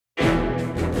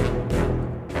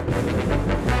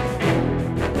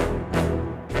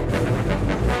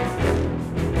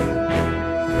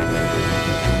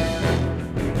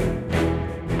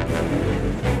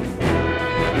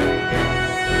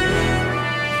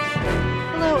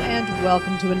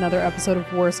Welcome to another episode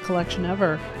of Worst Collection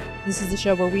Ever. This is the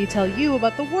show where we tell you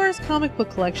about the worst comic book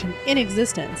collection in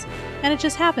existence, and it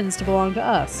just happens to belong to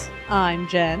us. I'm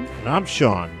Jen. And I'm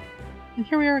Sean. And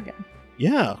here we are again.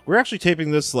 Yeah, we're actually taping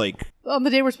this On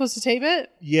the day we're supposed to tape it?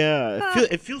 Yeah,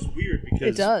 it feels weird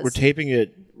because It does. we're taping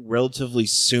it relatively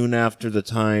soon after the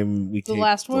time we taped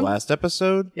the last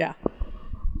episode. Yeah.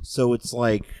 So it's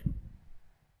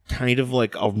kind of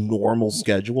like a normal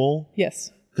schedule.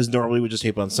 Yes. Because normally we just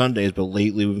tape on Sundays, but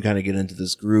lately we've kind of get into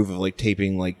this groove of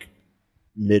taping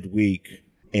midweek,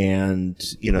 and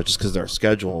just because of our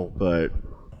schedule.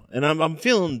 And I'm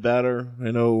feeling better.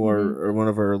 I know one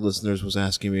of our listeners was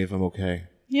asking me if I'm okay.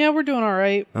 Yeah, we're doing all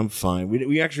right. I'm fine.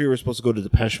 We actually were supposed to go to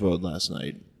Depeche Mode last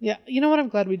night. Yeah, you know what? I'm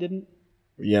glad we didn't.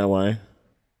 Yeah, why?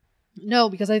 No,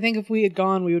 because I think if we had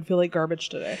gone, we would feel like garbage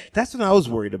today. That's what I was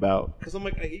worried about. Because I'm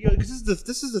because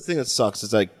this is the thing that sucks.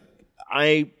 It's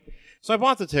So I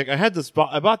bought the ticket.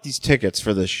 I bought these tickets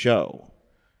for this show,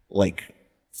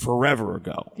 forever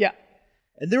ago. Yeah.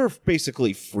 And they were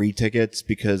basically free tickets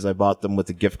because I bought them with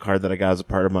a gift card that I got as a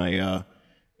part of my,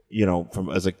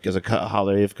 as a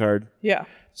holiday gift card. Yeah.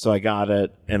 So I got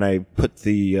it, and I put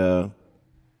the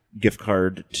gift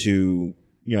card to,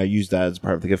 I used that as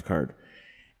part of the gift card.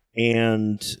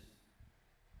 And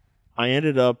I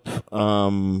ended up, it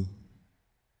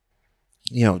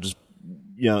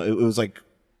was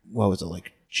what was it,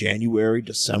 January,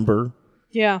 December?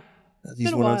 Yeah.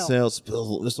 These went on sale.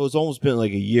 So it's almost been a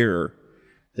year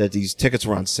that these tickets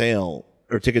were on sale,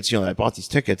 or tickets, I bought these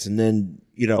tickets, and then,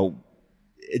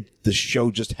 the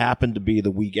show just happened to be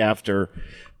the week after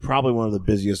probably one of the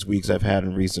busiest weeks I've had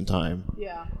in recent time.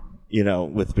 Yeah.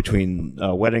 With between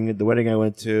the wedding I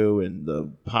went to, and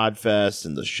the Podfest,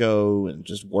 and the show, and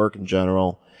just work in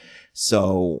general.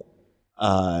 So,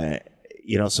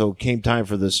 so it came time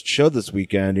for this show this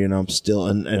weekend, I'm still,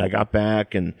 and I got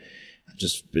back, and I've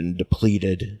just been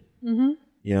depleted. Mm-hmm.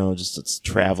 Just it's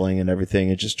traveling and everything,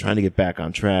 and just trying to get back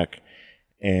on track.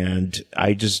 And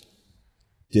I just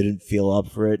didn't feel up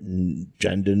for it, and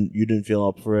Jen you didn't feel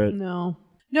up for it. No,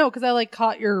 because I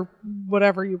caught your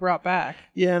whatever you brought back.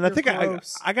 Yeah, and I think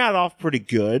I got off pretty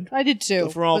good. I did too.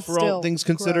 For all things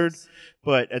considered. Gross.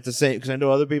 But at the same, because I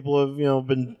know other people have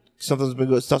been stuff's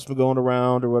been going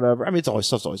around or whatever. I mean,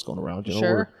 stuff's always going around.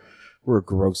 Sure. We're a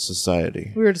gross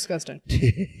society. We were disgusting.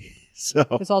 So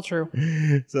it's all true.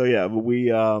 So yeah, but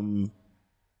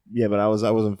but I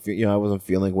wasn't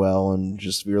feeling well, and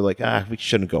just we were we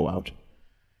shouldn't go out.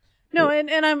 No,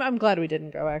 and I'm glad we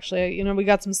didn't go, actually. We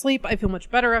got some sleep. I feel much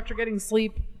better after getting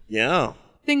sleep. Yeah.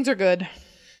 Things are good.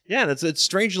 Yeah, and it's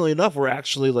strangely enough, we're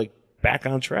actually back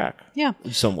on track. Yeah.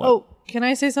 Somewhat. Oh, can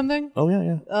I say something? Oh,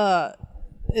 yeah.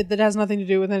 That has nothing to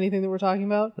do with anything that we're talking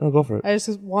about. Oh, go for it. I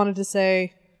just wanted to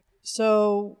say,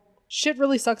 so shit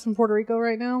really sucks in Puerto Rico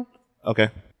right now.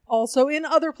 Okay. Also, in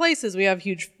other places, we have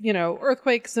huge,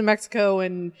 earthquakes in Mexico,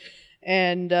 and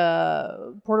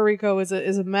Puerto Rico is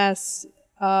a mess.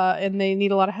 And they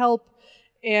need a lot of help,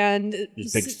 and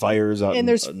there's big fires out, and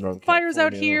there's Northern fires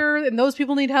California. out here, and those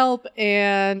people need help.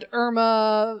 And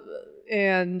Irma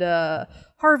and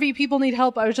Harvey, people need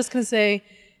help. I was just gonna say,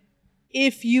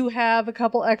 if you have a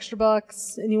couple extra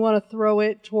bucks and you want to throw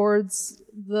it towards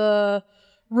the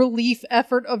relief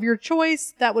effort of your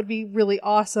choice, that would be really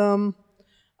awesome.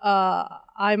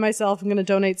 I myself am going to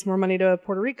donate some more money to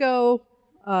Puerto Rico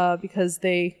because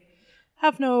they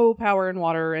have no power and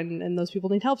water, and those people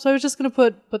need help. So I was just going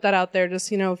to put that out there.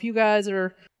 Just, if you guys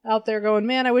are out there going,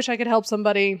 man, I wish I could help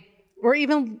somebody, or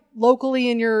even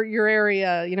locally in your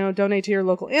area, donate to your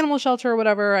local animal shelter or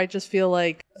whatever. I just feel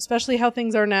like, especially how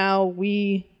things are now,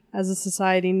 we as a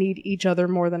society need each other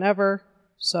more than ever.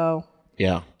 So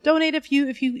yeah, donate if you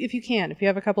can, if you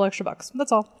have a couple extra bucks.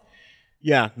 That's all.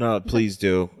 Yeah, no, please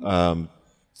do.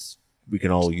 We can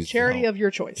all use charity of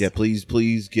your choice. Yeah, please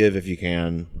give if you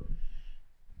can.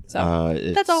 So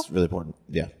that's all. It's really important.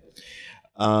 Yeah.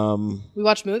 We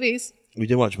watched movies. We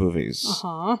did watch movies.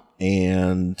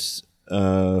 And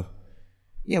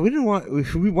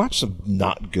we watched some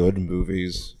not good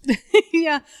movies.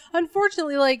 Yeah,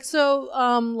 unfortunately,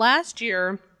 last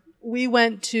year we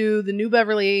went to the New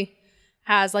Beverly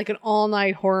has an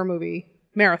all-night horror movie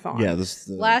marathon. Yeah,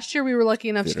 last year we were lucky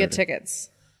enough to get tickets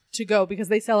to go because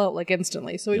they sell out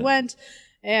instantly. So we went,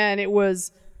 and it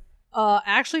was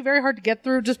actually very hard to get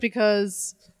through just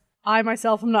because I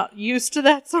myself am not used to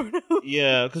that sort of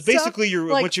yeah, because basically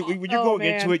when you're going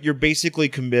into it, you're basically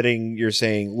committing. You're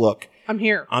saying, "Look, I'm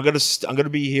here. I'm gonna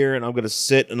be here, and I'm gonna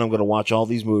sit, and I'm gonna watch all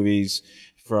these movies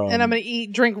from, and I'm gonna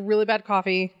drink really bad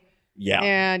coffee, Yeah.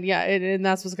 And and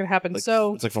that's what's going to happen. Like,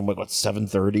 so it's like from like what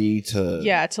 7:30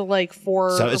 to to like 4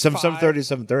 or 7:30 to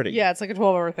 7:30. Yeah, it's like a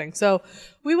 12-hour thing. So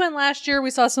we went last year. We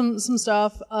saw some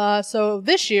stuff. So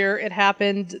this year it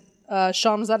happened.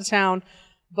 Sean was out of town,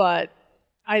 but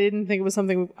I didn't think it was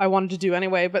something I wanted to do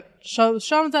anyway. But Sean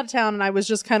was out of town, and I was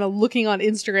just kind of looking on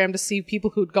Instagram to see people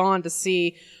who'd gone to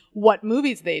see what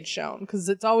movies they'd shown, because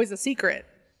it's always a secret.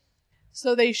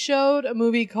 So they showed a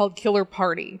movie called Killer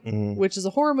Party, which is a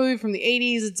horror movie from the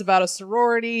 80s. It's about a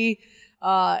sorority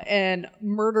and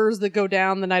murders that go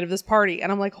down the night of this party.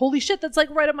 And I'm like, holy shit, that's like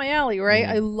right up my alley, right?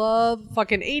 I love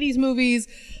fucking 80s movies.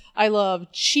 I love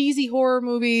cheesy horror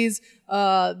movies.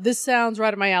 This sounds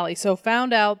right up my alley. So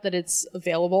found out that it's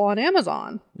available on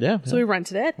Amazon. Yeah. So we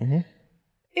rented it.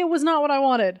 It was not what I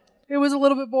wanted. It was a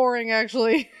little bit boring,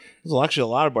 actually. It was actually a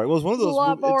lot of boring. Well, it was one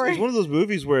of those. It's one of those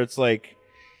movies where it's like.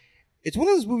 It's one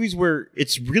of those movies where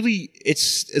it's really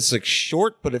it's like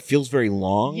short, but it feels very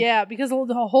long. Yeah, because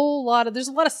there's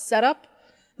a lot of setup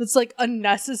that's like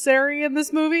unnecessary in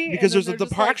this movie. Because there's the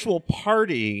actual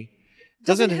party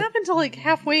doesn't happen till like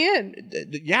halfway in.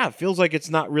 Yeah, it feels like it's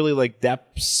not really like that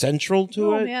central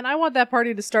to it. Oh man, I want that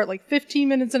party to start like 15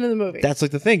 minutes into the movie. That's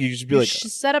like the thing. You just be like,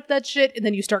 set up that shit and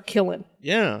then you start killing.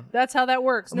 Yeah, that's how that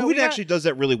works. The movie actually does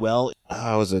that really well.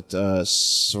 How was it?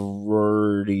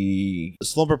 Sorority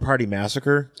Slumber Party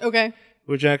Massacre. Okay.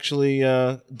 Which actually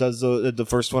does the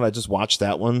first one. I just watched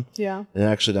that one. Yeah. And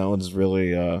actually, that one's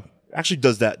really actually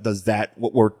does that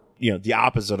what we're. The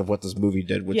opposite of what this movie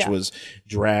did, which was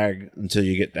drag until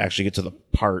you get to the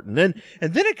part, and then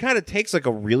it kind of takes like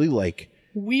a really like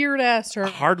weird ass turn,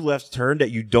 hard left turn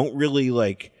that you don't really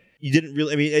like. You didn't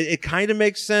really. I mean, it kind of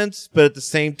makes sense, but at the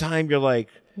same time, you're like,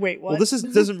 wait, what? Well, this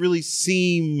doesn't really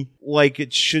seem like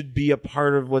it should be a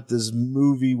part of what this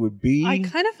movie would be. I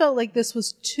kind of felt like this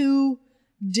was two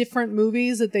different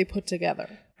movies that they put together.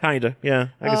 Kinda, yeah,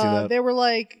 I can see that. They were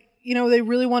like. They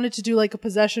really wanted to do like a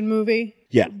possession movie.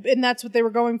 Yeah. And that's what they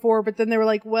were going for. But then they were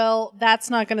like, well,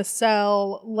 that's not going to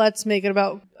sell. Let's make it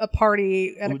about a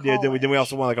party at a college. Yeah, then we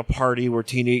also want like a party where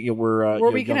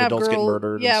where we can have adults get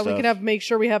murdered. Yeah, we can make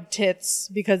sure we have tits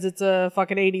because it's a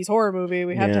fucking 80s horror movie.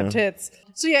 We have to have tits.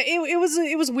 So yeah,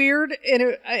 it was weird.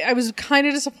 And I was kind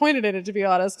of disappointed in it, to be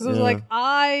honest. Because I was like,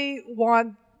 I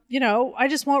want... I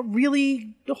just want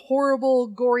really horrible,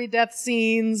 gory death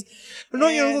scenes. No,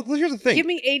 look, here's the thing. Give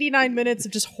me 89 minutes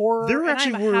of just horror,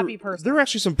 I'm a happy person. There were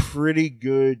actually some pretty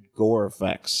good gore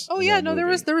effects. Oh, yeah, no, there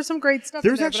was some great stuff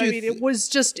in there, but I mean, it was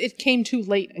just, it came too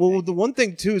late. Well, the one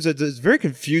thing, too, is that it's very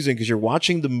confusing because you're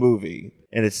watching the movie,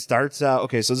 and it starts out,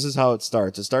 okay, so this is how it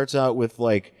starts. It starts out with,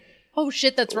 like... Oh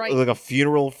shit, that's right. Like a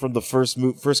funeral from the first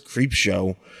Creep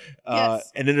Show.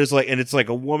 Yes. And then it's like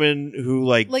a woman who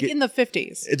like in the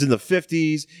 50s. It's in the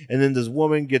 50s, and then this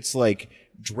woman gets like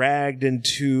dragged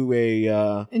into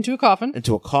a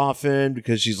coffin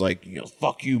because she's like,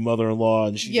 fuck you, mother-in-law,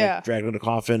 and she's like dragged in a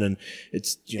coffin, and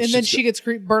it's and then she gets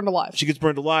burned alive. She gets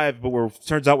burned alive, but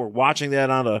turns out we're watching that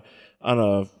on a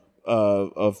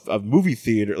movie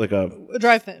theater, like a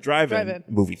drive-in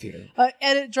movie theater.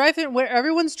 And a drive-in where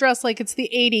everyone's dressed like it's the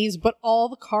 80s, but all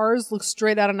the cars look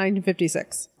straight out of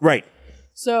 1956. Right.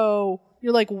 So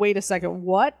you're like, wait a second,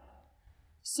 what?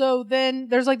 So then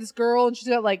there's like this girl, and she's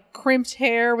got like crimped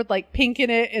hair with like pink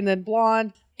in it and then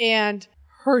blonde. And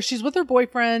she's with her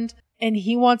boyfriend, and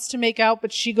he wants to make out,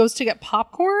 but she goes to get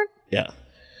popcorn. Yeah.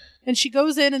 And she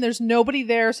goes in, and there's nobody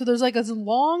there. So there's like this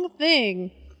long thing.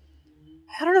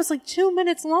 I don't know, it's like 2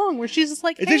 minutes long where she's just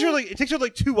like, hey. It takes her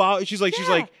like 2 hours. She's like,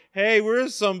 hey, where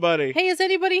is somebody? Hey, is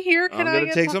anybody here? I'm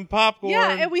gonna take some popcorn.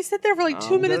 Yeah, and we sit there for like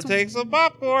 2 minutes. Take some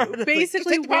popcorn.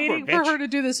 Basically waiting for her to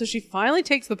do this. So she finally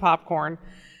takes the popcorn.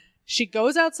 She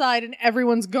goes outside and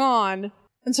everyone's gone.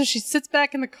 And so she sits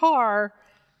back in the car,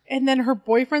 and then her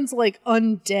boyfriend's like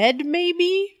undead,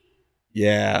 maybe?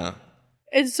 Yeah.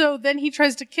 And so then he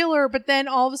tries to kill her, but then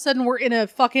all of a sudden we're in a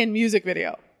fucking music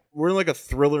video. We're in like a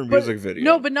thriller music video.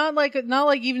 No, but not like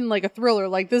even like a thriller.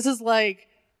 Like this is like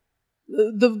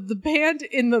the band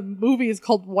in the movie is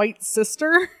called White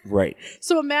Sister. Right.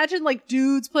 So imagine like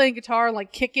dudes playing guitar and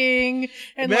like kicking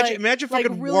and imagine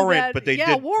fucking Warrant, but they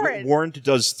did Warrant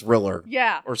does Thriller.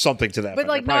 Yeah. Or something to that. But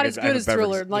like not as good as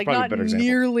Thriller. Like not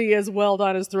nearly as well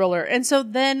done as Thriller. And so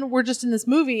then we're just in this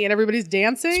movie and everybody's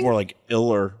dancing. It's more like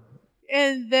Iller.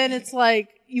 And then it's like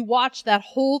you watch that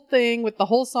whole thing with the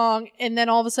whole song, and then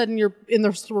all of a sudden you're in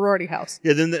the sorority house.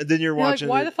 Yeah, then you're watching.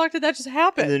 Like, why the fuck did that just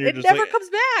happen? It never comes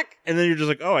back. And then you're just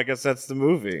like, oh, I guess that's the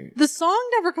movie. The song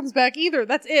never comes back either.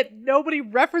 That's it. Nobody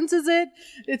references it.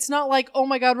 It's not like, oh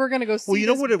my god, we're gonna go see. Well, you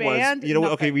know this what it band. was. You know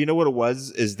what? Okay, you know what it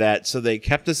was is that so they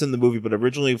kept this in the movie, but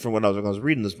originally from when I was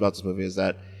reading about this movie is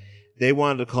that they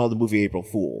wanted to call the movie April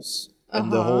Fools. And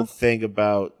the whole thing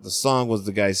about the song was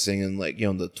the guy singing, like,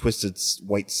 you know, the Twisted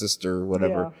White Sister,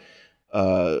 whatever,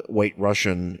 White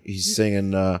Russian. He's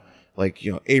singing, like,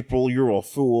 you know, April, you're a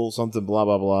fool, something, blah,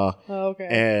 blah, blah. Oh, okay.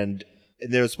 And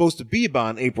they're supposed to be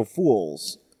about April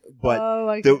Fools.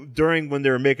 But during when they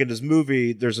were making this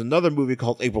movie, there's another movie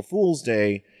called April Fool's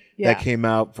Day that came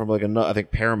out from, like, I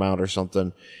think Paramount or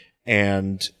something.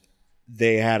 And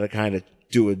they had to kind of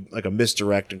do a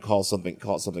misdirect and call it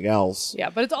something else. Yeah,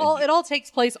 but it all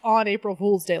takes place on April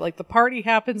Fool's Day. Like the party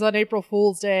happens on April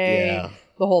Fool's Day.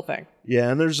 The whole thing. Yeah,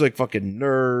 and there's like fucking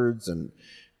nerds and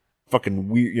fucking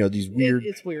weird, you know, these weird.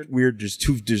 It's weird. There's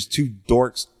two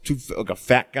dorks, like a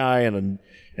fat guy and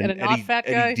a not fat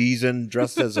guy. Eddie Deason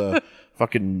dressed as a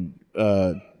fucking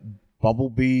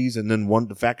bumblebees, and then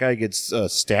the fat guy gets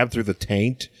stabbed through the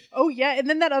taint. Oh yeah, and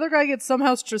then that other guy gets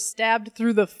somehow just stabbed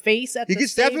through the face at the same time. He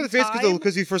gets stabbed through the face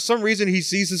because he, for some reason, he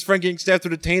sees his friend getting stabbed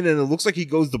through the taint, and it looks like he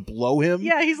goes to blow him.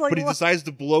 Yeah, he's like, but he decides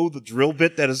to blow the drill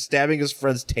bit that is stabbing his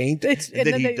friend's taint, and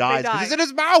then he dies because it's in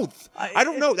his mouth. I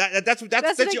don't know. That's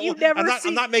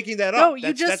I'm not making that up. No,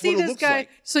 you just see this guy. Like.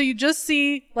 So you just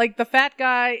see like the fat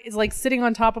guy is like sitting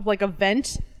on top of like a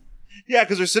vent. Yeah,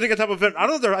 because they're sitting on top of it. I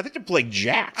don't know. I think they're playing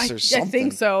jacks or something. I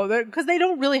think so, because they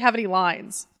don't really have any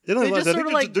lines. They just sort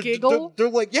of like giggle. They're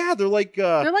like they're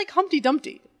like Humpty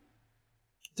Dumpty.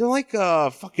 They're like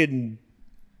fucking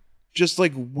just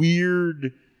like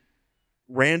weird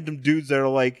random dudes that are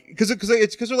like because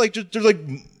they're like they're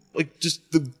just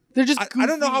I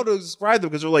don't know how to describe them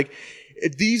because they're like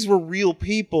these were real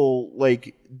people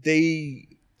like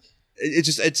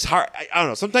it's hard. I don't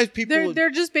know. Sometimes people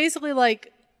they're just basically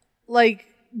like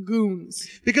goons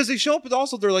because they show up, but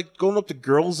also they're like going up to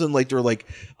girls and like they're like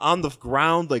on the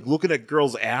ground like looking at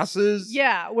girls' asses.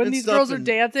 Yeah, when these girls are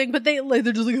dancing, but they're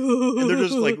just like and they're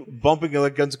just like bumping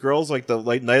against girls like the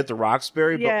Night at the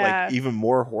Roxbury, but like even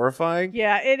more horrifying.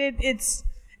 Yeah, it's.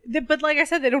 But like I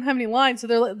said, they don't have any lines, so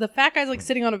they're like, the fat guy's like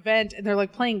sitting on a vent and they're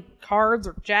like playing cards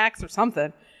or jacks or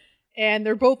something, and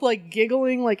they're both like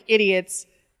giggling like idiots.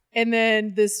 And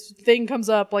then this thing comes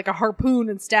up like a harpoon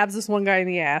and stabs this one guy in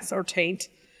the ass or taint.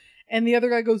 And the other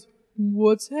guy goes,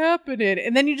 "What's happening?"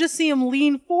 And then you just see him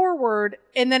lean forward.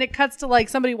 And then it cuts to like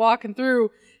somebody walking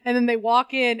through. And then they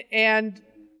walk in and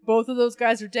both of those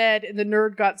guys are dead. And the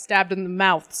nerd got stabbed in the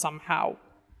mouth somehow. And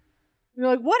you're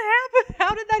like, what happened?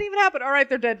 How did that even happen? All right,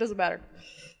 they're dead. Doesn't matter.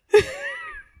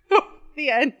 The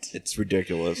end. It's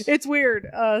ridiculous. It's weird.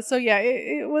 So yeah,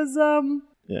 it was...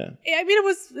 Yeah, I mean,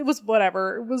 it was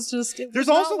whatever. It was just. There's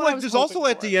also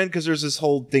at the end because there's this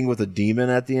whole thing with a demon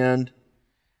at the end,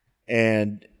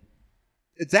 and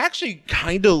it's actually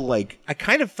kind of like I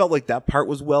kind of felt like that part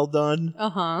was well done.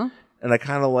 And I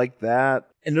kind of like that.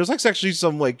 And there's like actually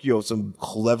some like some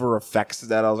clever effects to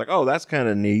that. I was like, oh, that's kind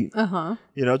of neat.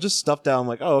 Just stuff that I'm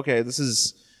like, oh, okay, this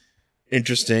is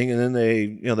interesting. And then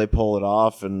they pull it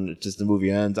off, and just the movie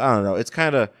ends. I don't know. It's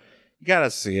kind of you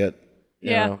gotta see it. You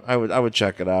know, I would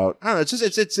check it out. I don't know. It's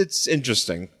just it's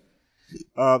interesting.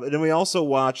 And then we also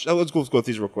watched. Let's go through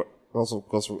these real quick. We'll also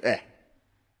go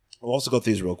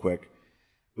through these real quick.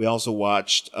 We also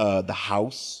watched The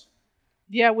House.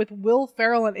 Yeah, with Will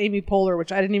Ferrell and Amy Poehler,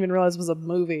 which I didn't even realize was a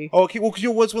movie. Oh, okay. Well,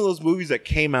 what's one of those movies that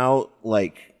came out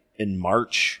like in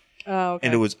March? Oh, okay.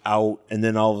 And it was out, and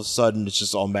then all of a sudden it's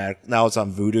just automatic. Now it's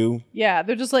on Vudu. Yeah,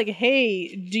 they're just like,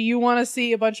 hey, do you want to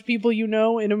see a bunch of people you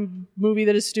know in a movie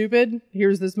that is stupid?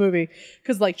 Here's this movie.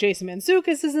 Because like Jason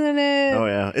Mantzoukas is in it. Oh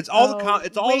yeah, it's all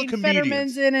Wayne the comedians.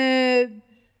 Fetterman's in it.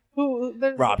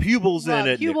 Rob Hubel's in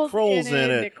it. Nick Kroll's in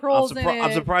it. Nick Kroll's in it.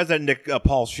 I'm surprised that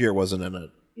Paul Scheer wasn't in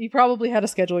it. He probably had a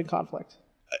scheduling conflict.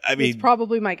 I mean, it's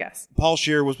probably my guess. Paul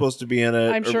Scheer was supposed to be in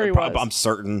it. I'm sure he was. I'm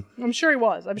certain. I'm sure he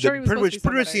was. I'm sure he was.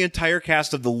 Pretty much the entire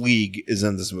cast of The League is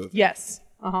in this movie. Yes.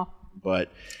 But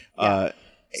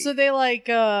so they like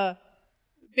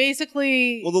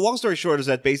basically. Well, the long story short is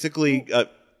that basically,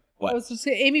 what? I was just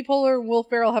saying, Amy Poehler and Will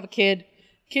Ferrell have a kid.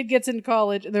 Kid gets into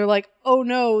college, and they're like, "Oh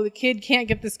no, the kid can't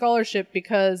get the scholarship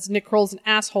because Nick Kroll's an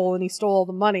asshole and he stole all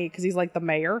the money because he's like the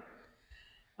mayor."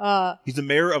 He's the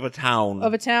mayor of a town.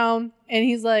 And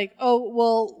he's like, oh,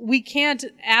 well, we can't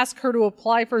ask her to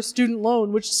apply for a student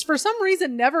loan, which for some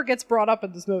reason never gets brought up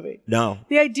in this movie. No.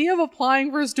 The idea of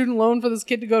applying for a student loan for this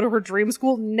kid to go to her dream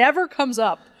school never comes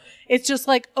up. It's just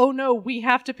like, oh no, we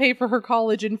have to pay for her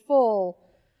college in full.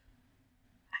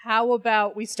 How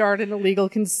about we start an illegal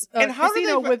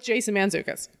casino with Jason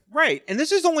Mantzoukas? Right. And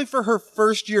this is only for her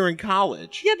first year in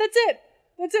college. Yeah, that's it.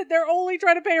 That's it. They're only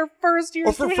trying to pay her first year.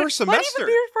 Or for first semester. Not even for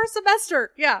your first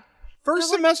semester. Yeah.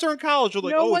 First semester in college, you're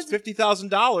like, it's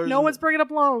 $50,000. No one's bringing up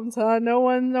loans, huh? No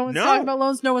one's talking about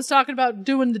loans. No one's talking about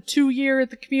doing the 2-year at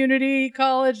the community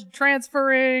college,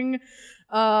 transferring.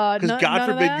 Because God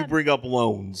forbid you bring up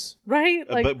loans. Right?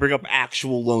 But bring up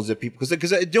actual loans that people... Because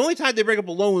the only time they bring up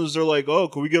a loan is they're like, oh,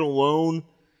 can we get a loan?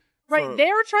 Right.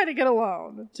 They're trying to get a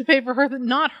loan to pay for her,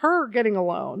 not her getting a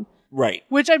loan. Right.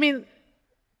 Which, I mean,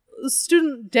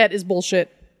 student debt is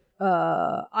bullshit.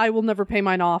 I will never pay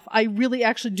mine off. I really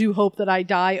actually do hope that I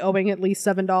die owing at least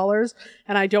 $7,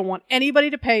 and I don't want anybody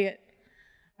to pay it.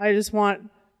 I just want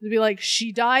to be like,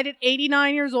 she died at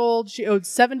 89 years old, she owed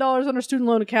 $7 on her student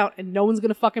loan account, and no one's going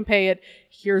to fucking pay it.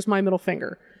 Here's my middle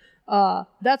finger.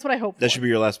 That's what I hope for. That should be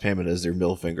your last payment, is their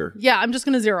middle finger. Yeah, I'm just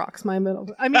going to Xerox my middle.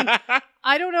 I mean,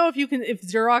 I don't know if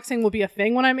Xeroxing will be a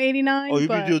thing when I'm 89.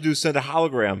 Oh, you'll send a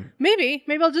hologram. Maybe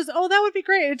I'll just, that would be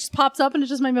great. It just pops up and it's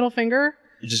just my middle finger.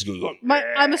 You just go.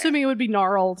 I'm assuming it would be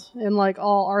gnarled and like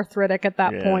all arthritic at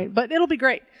that point, but it'll be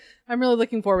great. I'm really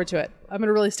looking forward to it. I'm going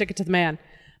to really stick it to the man.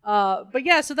 But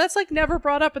yeah, so that's like never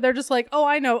brought up, but they're just like, oh,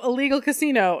 I know, illegal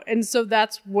casino. And so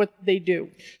that's what they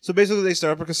do. So basically they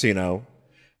start up a casino.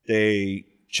 They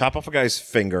chop off a guy's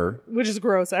finger, which is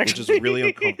gross, actually. Which is really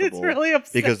uncomfortable. It's really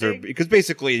upsetting because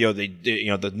basically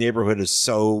the neighborhood is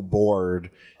so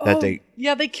bored that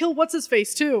they kill what's his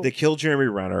face too. They kill Jeremy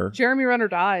Renner. Jeremy Renner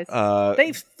dies.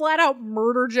 They flat out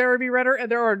murder Jeremy Renner,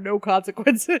 and there are no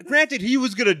consequences. Granted, he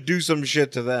was gonna do some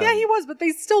shit to them. Yeah, he was, but they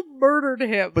still murdered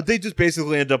him. But they just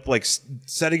basically end up like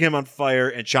setting him on fire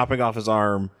and chopping off his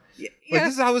arm. Yeah.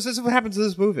 Like, this is what happens in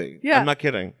this movie. Yeah. I'm not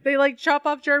kidding. They like chop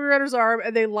off Jeremy Renner's arm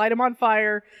and they light him on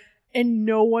fire, and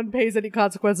no one pays any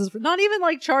consequences for, not even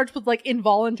like charged with like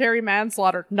involuntary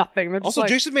manslaughter. Nothing. Also,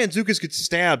 Jason Mantzoukas gets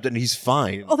stabbed and he's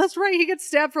fine. Oh, that's right. He gets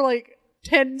stabbed for like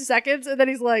 10 seconds and then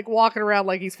he's like walking around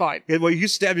like he's fine. Yeah, well, he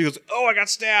gets stabbed. He goes, "Oh, I got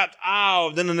stabbed.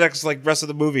 Ow!" Then the next like rest of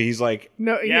the movie, he's like,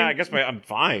 "No, yeah, I guess I'm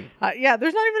fine." Yeah,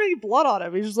 there's not even any blood on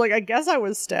him. He's just like, "I guess I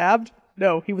was stabbed."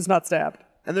 No, he was not stabbed.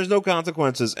 And there's no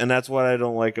consequences, and that's what I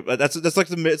don't like.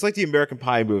 It's like the American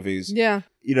Pie movies. Yeah,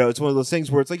 it's one of those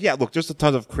things where it's like, yeah, look, there's a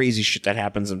ton of crazy shit that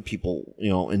happens in people,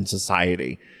 in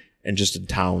society, and just in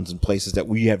towns and places that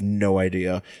we have no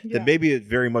idea. Yeah. That maybe it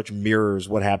very much mirrors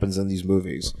what happens in these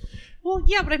movies. Well,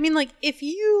 yeah, but I mean, like, if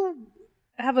you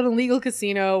have an illegal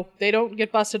casino, they don't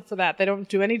get busted for that. They don't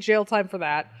do any jail time for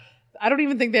that. I don't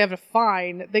even think they have a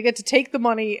fine. They get to take the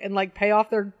money and like pay off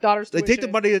their daughter's tuition. They take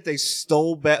the money that they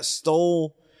stole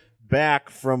back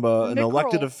from an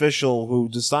elected official who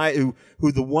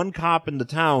the one cop in the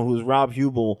town, who's Rob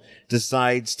Hubel,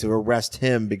 decides to arrest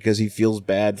him because he feels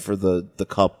bad for the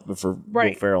cup for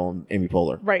Will Ferrell and Amy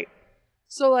Poehler. Right.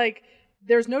 So like,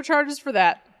 there's no charges for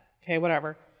that. Okay,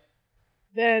 whatever.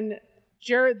 Then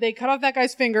they cut off that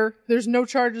guy's finger. There's no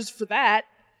charges for that.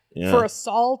 Yeah. For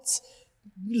assault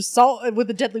with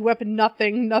a deadly weapon.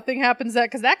 Nothing happens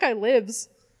because that guy lives.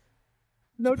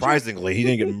 No Surprisingly, he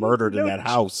didn't get murdered in that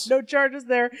house. No charges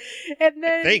there. And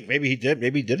then I think maybe he did.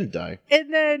 Maybe he didn't die.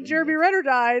 And then Jeremy Renner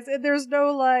dies, and there's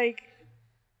no like,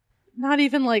 not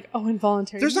even like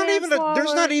involuntary. There's not even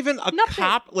a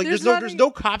cop. Like there's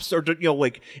no cops or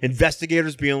like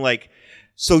investigators being like,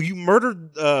 so you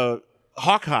murdered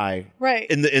Hawkeye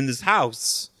in this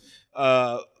house.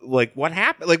 Like what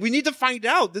happened? Like we need to find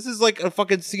out. This is like a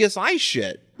fucking CSI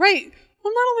shit. Right.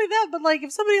 Well, not only that, but like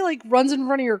if somebody like runs in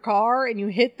front of your car and you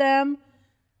hit them,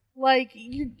 like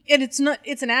it's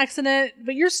an accident,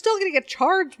 but you're still gonna get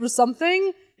charged with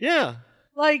something. Yeah.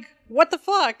 Like what the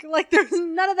fuck? Like there's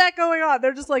none of that going on.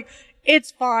 They're just like,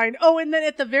 it's fine. Oh, and then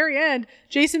at the very end,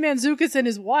 Jason Mantzoukas and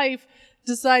his wife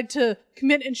decide to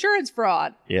commit insurance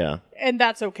fraud. Yeah. And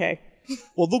that's okay.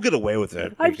 Well, they'll get away with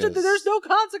it. I'm sure that there's no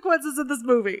consequences in this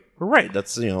movie. Right.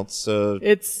 That's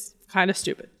it's kind of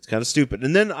stupid. It's kind of stupid.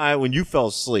 And then when you fell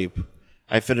asleep,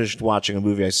 I finished watching a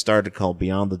movie I started called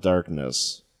Beyond the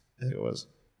Darkness. I think it was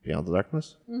Beyond the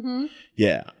Darkness. Mm-hmm.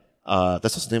 Yeah.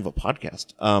 That's also the name of a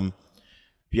podcast.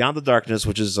 Beyond the Darkness,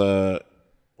 which is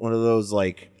one of those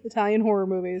like Italian horror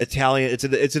movies.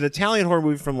 It's an Italian horror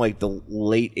movie from like the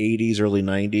late 80s, early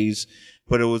 90s,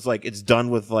 but it was like it's done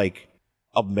with like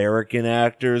American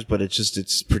actors, but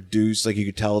it's produced like you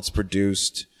could tell it's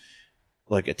produced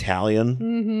like Italian,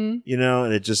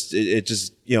 and it just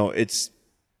it's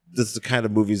the kind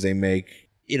of movies they make.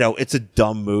 It's a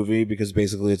dumb movie because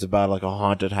basically it's about like a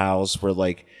haunted house where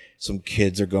like some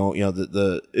kids are going.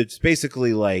 It's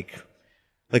basically like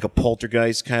a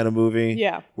poltergeist kind of movie.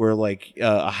 Yeah. Where like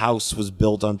a house was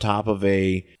built on top of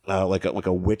a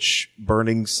witch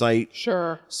burning site.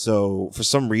 Sure. So for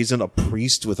some reason, a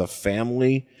priest with a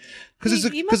family.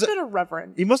 He must have been a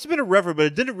reverend. He must have been a reverend, but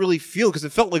it didn't really feel because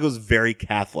it felt like it was very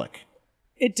Catholic.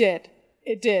 It did.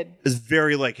 It did. It's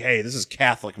very like, hey, this is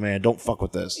Catholic, man. Don't fuck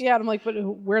with this. Yeah, and I'm like, but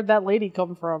where'd that lady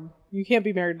come from? You can't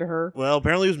be married to her. Well,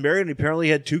 apparently he was married and apparently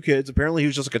he had 2 kids. Apparently he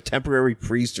was just like a temporary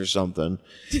priest or something.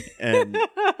 And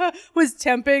Was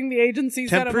temping the agency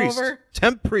sent him over?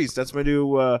 Temp Priest. That's my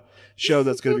new show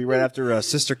that's going to be right after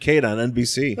Sister Kate on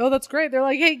NBC. Oh, that's great. They're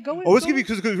like, hey, go in. Oh, it's going to be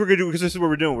because we're going to do, because this is what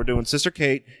we're doing. We're doing Sister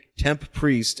Kate, Temp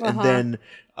Priest, and then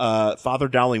Father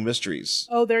Dowling Mysteries.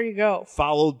 Oh, there you go.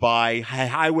 Followed by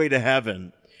Highway to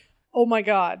Heaven. Oh my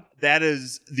God. That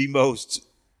is the most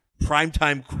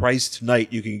primetime Christ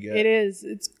night you can get. It is.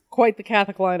 It's quite the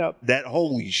Catholic lineup. That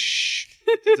holy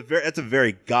that's a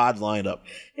very God lineup.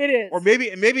 It is. Or maybe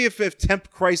if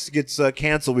Temp Christ gets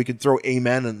canceled, we could throw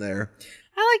Amen in there.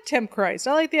 I like Temp Christ.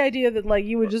 I like the idea that like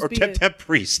you would just or be Temp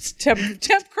Priest. Temp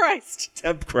Christ.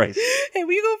 Temp Christ. Hey,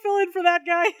 will you go fill in for that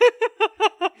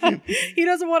guy? He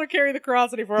doesn't want to carry the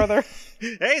cross any further.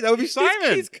 Hey, that would be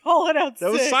Simon. He's calling out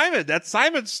That was sick. Simon. That's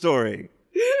Simon's story.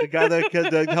 The guy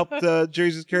that helped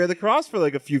Jesus carry the cross for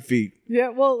like a few feet, Yeah,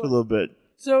 well, a little bit.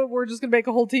 so we're just gonna make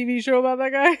a whole TV show about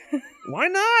that guy? Why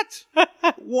not?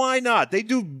 Why not? They've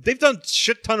done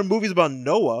shit ton of movies about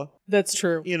Noah. That's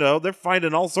true. You know, they're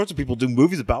finding all sorts of people do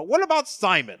movies about. What about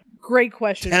Simon? Great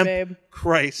question, Temp babe.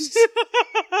 Christ.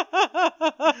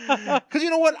 Because you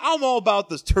know what? I'm all about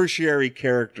the tertiary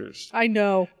characters. I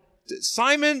know.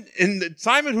 Simon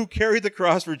who carried the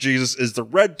cross for Jesus is the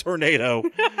red tornado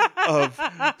of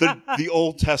the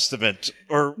Old Testament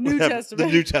or New whatever, Testament.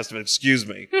 the New Testament. Excuse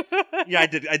me. Yeah, I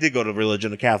did go to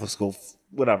religion, a Catholic school,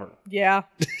 whatever. Yeah.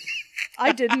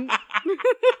 I didn't.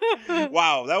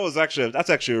 Wow, that's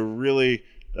actually a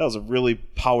really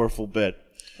powerful bit.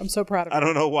 I'm so proud of I you.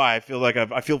 don't know why. I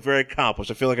feel very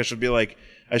accomplished. I feel like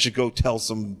I should go tell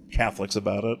some Catholics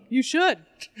about it. You should.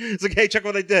 It's like, hey, check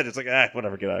what I did. It's like,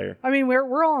 whatever, get out of here. I mean,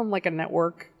 we're all on like a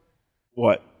network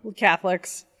What? with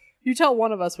Catholics. You tell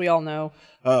one of us, we all know.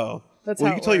 Oh. That's well,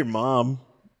 how you it can tell your works. mom.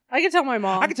 I can tell my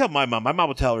mom. I can tell my mom. My mom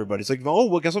will tell everybody. It's like, oh,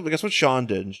 well, guess what Sean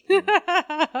did.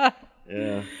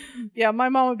 Yeah. Yeah, my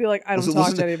mom would be like, I don't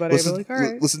talk to anybody. I'd be like, all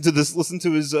right. Listen to this. Listen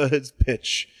to his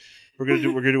pitch. We're gonna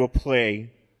do a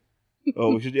play.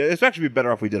 Oh, we should. Yeah, it's actually be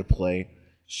better if we did a play.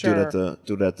 Sure.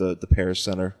 Do it at the Paris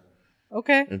Center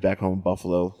Okay. and back home in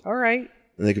Buffalo. All right.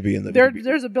 And they could be in the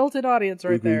There's a built-in audience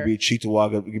right there. We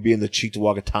could be in the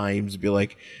Cheektowaga Times. It'd be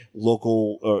like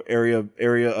local area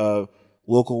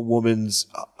local woman's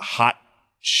hot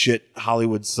shit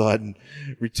Hollywood son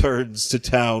returns to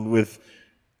town with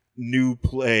new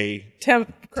play.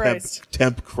 Temp Christ.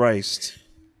 Temp Christ.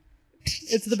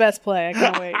 It's the best play. I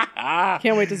can't wait.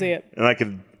 Can't wait to see it. And I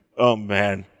can. Oh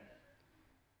man,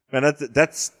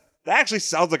 that actually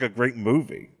sounds like a great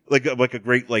movie. Like a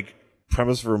great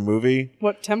premise for a movie.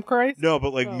 What, Temp Christ? No,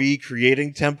 but me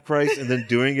creating Temp Christ and then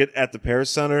doing it at the Paris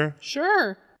Center.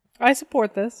 Sure. I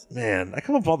support this. Man, I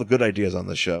come up with all the good ideas on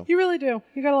this show. You really do.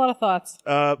 You got a lot of thoughts.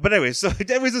 But anyway,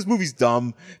 this movie's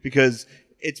dumb because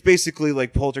it's basically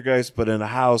like Poltergeist, but in a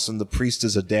house, and the priest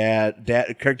is a dad.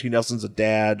 Craig T. Nelson's a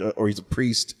dad, or he's a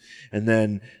priest, and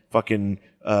then fucking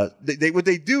what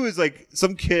they do is like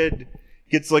some kid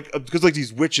gets because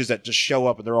these witches that just show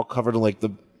up and they're all covered in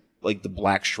the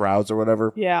black shrouds or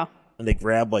whatever. Yeah. And they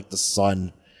grab the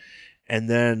son, and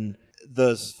then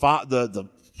the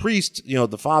priest,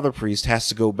 the father priest, has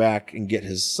to go back and get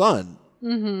his son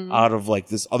out of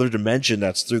this other dimension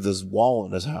that's through this wall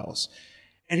in his house.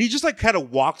 And he just kind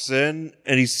of walks in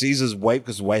and he sees his wife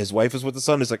because his wife is with the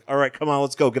son. He's like, all right, come on,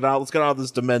 let's go. Let's get out of this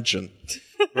dimension.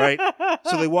 Right?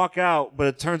 So they walk out, but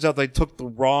it turns out they took the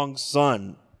wrong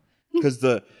son because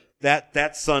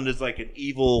that son is like an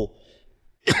evil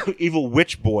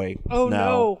witch boy. Oh, now.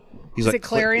 no. He's Is like it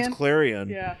Clarion? It's Clarion.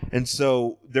 Yeah. And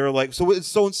so they're like, so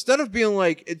instead of being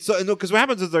like, because what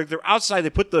happens is they're outside, they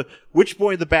put the witch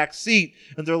boy in the back seat,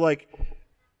 and they're like,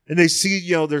 and they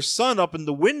see their son up in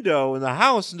the window in the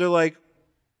house, and they're like,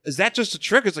 is that just a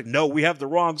trick? It's like, no, we have the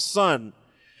wrong son.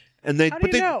 And How do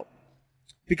you know?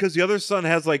 Because the other son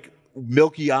has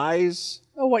milky eyes.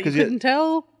 Oh, what, you couldn't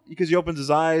tell? Because he opens his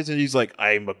eyes and he's like,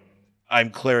 I'm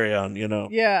Clarion,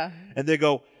 Yeah. And they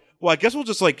go, well, I guess we'll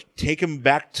just take him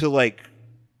back to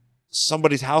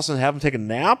somebody's house and have him take a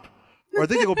nap. Or I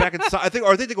think they go back inside. I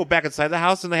think they go back inside the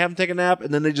house and they have him take a nap,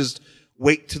 and then they just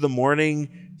wait till the morning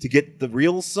to get the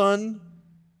real son.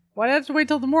 Why did I have to wait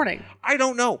till the morning? I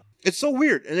don't know. It's so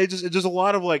weird, and it's just a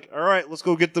lot of all right, let's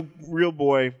go get the real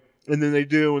boy, and then they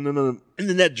do, and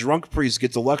then that drunk priest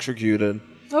gets electrocuted.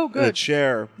 Oh, In a good.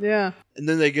 chair. Yeah. And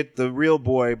then they get the real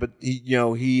boy, but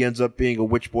he ends up being a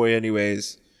witch boy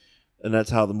anyways, and that's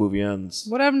how the movie ends.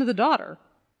 What happened to the daughter?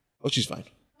 Oh, she's fine.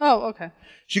 Oh, okay.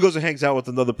 She goes and hangs out with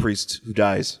another priest who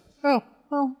dies. Oh,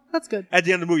 well, that's good. At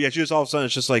the end of the movie, yeah, she just all of a sudden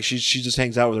it's just like she just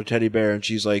hangs out with her teddy bear, and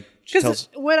she's like she 'Cause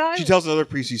tells another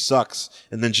priest he sucks,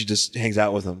 and then she just hangs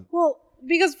out with him. Well,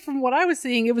 because from what I was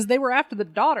seeing, it was they were after the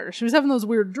daughter. She was having those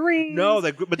weird dreams. No,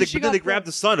 then they grabbed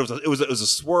the son. It was a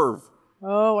swerve.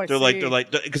 Oh, I see. They're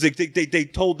like because they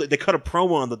cut a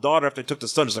promo on the daughter after they took the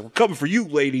son. It's like, we're coming for you,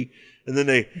 lady. And then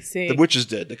the witches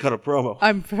did. They cut a promo.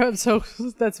 I'm so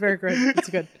that's very great. That's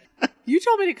good. You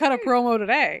told me to cut a promo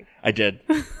today. I did.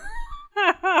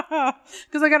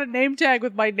 Because I got a name tag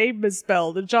with my name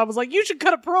misspelled, and John was like, "You should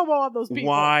cut a promo on those people."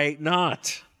 Why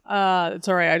not? It's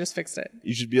all right. I just fixed it.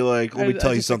 You should be like, let me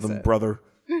tell you something, brother,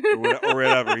 or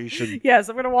whatever. You should. Yes,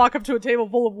 I'm gonna walk up to a table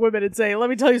full of women and say, "Let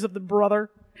me tell you something, brother."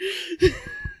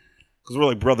 Because we're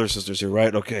like brother sisters here,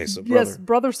 right? Okay, so brother. Yes,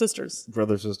 brother sisters.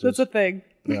 Brother sisters. That's a thing.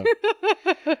 Yeah.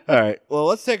 All right. Well,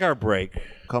 let's take our break.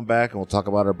 Come back and we'll talk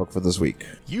about our book for this week.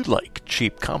 You like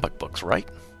cheap comic books, right?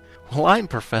 Well, I'm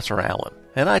Professor Allen,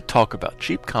 and I talk about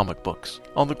cheap comic books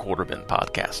on the Quarterbin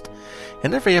Podcast.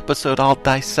 In every episode, I'll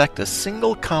dissect a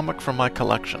single comic from my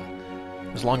collection,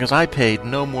 as long as I paid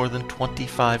no more than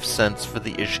 25 cents for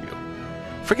the issue.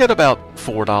 Forget about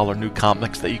 $4 new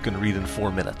comics that you can read in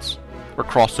 4 minutes, or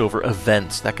crossover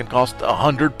events that can cost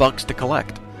 $100 to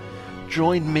collect.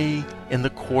 Join me in the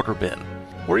Quarterbin,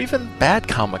 where even bad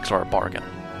comics are a bargain,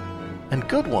 and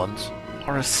good ones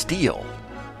are a steal.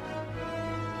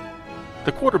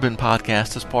 The Quarterbin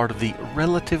Podcast is part of the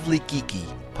Relatively Geeky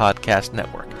Podcast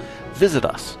Network. Visit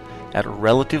us at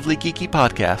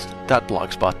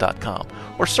relativelygeekypodcast.blogspot.com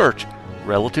or search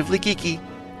Relatively Geeky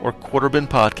or Quarterbin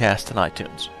Podcast in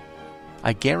iTunes.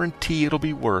 I guarantee it'll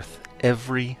be worth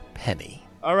every penny.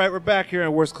 All right, we're back here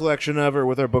on Worst Collection Ever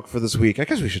with our book for this week. I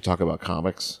guess we should talk about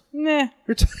comics. Nah.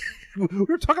 We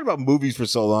were talking about movies for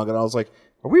so long, and I was like,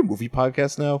 are we a movie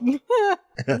podcast now?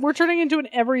 We're turning into an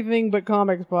everything but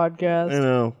comics podcast. I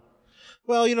know.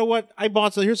 Well, you know what?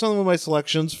 Here's some of my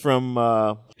selections from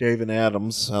Dave and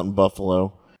Adams out in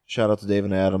Buffalo. Shout out to Dave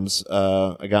and Adams.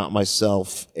 I got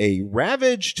myself a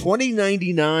Ravage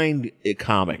 2099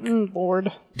 comic.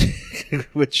 Lord.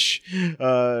 Which,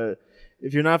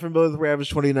 if you're not familiar with Ravage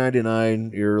 2099,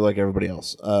 you're like everybody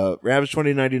else. Ravage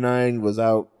 2099 was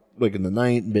out like in the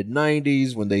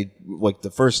mid-90s when they, like the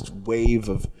first wave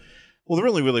of, well, there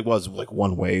really was like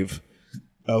one wave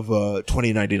of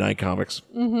 2099 comics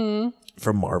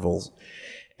from Marvel.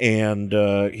 And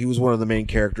he was one of the main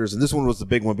characters. And this one was the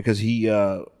big one because he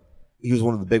was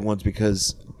one of the big ones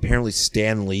because apparently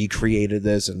Stan Lee created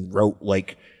this and wrote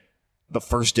like the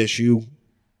first issue,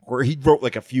 or he wrote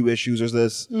like a few issues of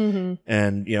this.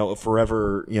 And, you know,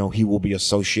 forever, you know, he will be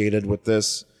associated with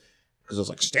this. Because it was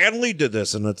like, Stan Lee did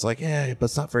this, and it's like, yeah, but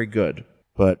it's not very good.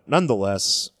 But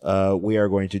nonetheless, we are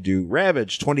going to do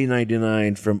Ravage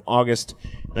 2099 from August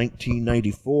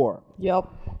 1994. Yep.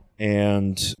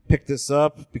 And pick this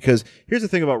up because here's the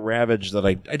thing about Ravage that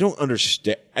I don't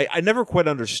understand. I never quite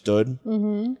understood.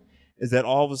 Is that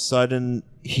all of a sudden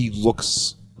he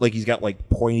looks like he's got like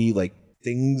pointy like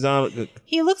things on it.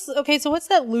 He looks, okay, so what's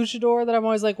that luchador that I'm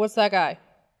always like, what's that guy?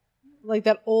 Like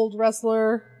that old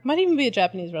wrestler, might even be a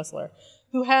Japanese wrestler,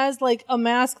 who has like a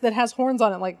mask that has horns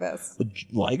on it like this.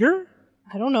 Liger?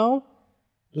 I don't know.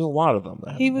 There's a lot of them.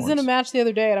 He was in a match the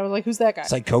other day, and I was like, who's that guy?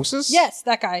 Psychosis? Yes,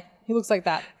 that guy. He looks like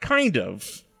that. Kind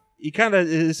of. He kind of,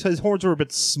 his horns are a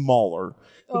bit smaller.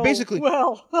 But basically...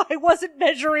 Well, I wasn't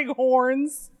measuring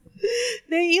horns.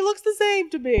 He looks the same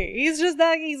to me. He's just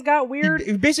that he's got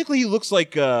weird... Basically, he looks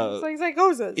like... It's like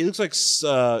Psychosis. He looks like...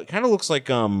 kind of looks like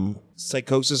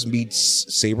Psychosis meets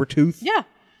Sabretooth. Yeah.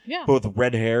 Yeah. But with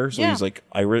red hair, so he's like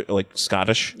Irish, like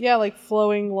Scottish. Yeah, like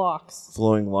flowing locks.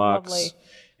 Lovely.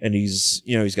 And he's,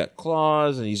 you know, he's got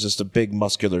claws, and he's just a big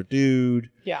muscular dude.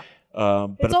 Yeah.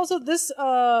 But it's also this,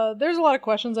 there's a lot of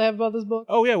questions I have about this book.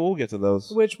 Oh, yeah, we'll get to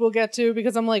those. Which we'll get to,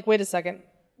 because I'm like, wait a second.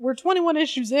 We're 21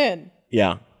 issues in.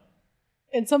 Yeah.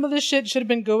 And some of this shit should have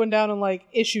been going down in, like,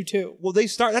 issue 2. Well,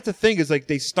 that's the thing, is, like,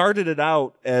 they started it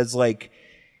out as, like,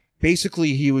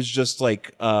 basically he was just,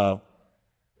 like a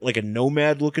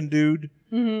nomad-looking dude.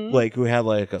 Like, who had,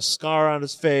 like, a scar on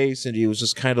his face, and he was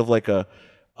just kind of like a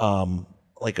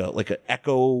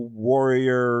echo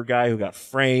warrior guy who got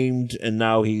framed, and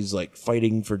now he's like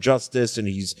fighting for justice, and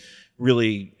he's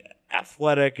really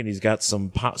athletic, and he's got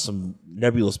some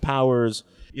nebulous powers,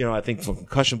 you know, I think from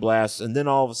concussion blasts. And then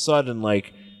all of a sudden,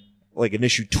 like in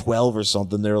issue 12 or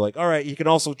something, they're like, all right, you can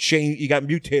also change, you got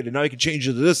mutated, now you can change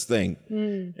into this thing.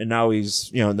 And now he's,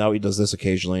 you know, now he does this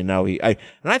occasionally, and now I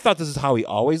thought this is how he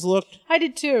always looked. I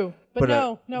did too, but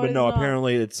no,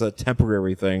 apparently it's a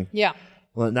temporary thing. Yeah.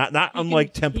 Well, not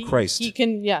unlike Temp Christ. He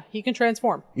can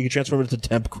transform. You can transform into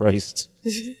Temp Christ.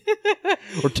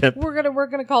 Or Temp. We're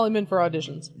gonna call him in for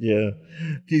auditions. Yeah.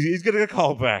 He's gonna get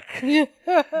called back. And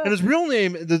his real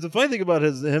name, the funny thing about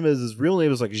him is his real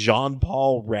name is like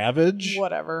Jean-Paul Ravage.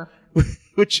 Whatever.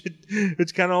 which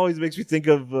kind of always makes me think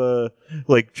of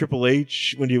like Triple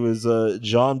H when he was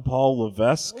Jean-Paul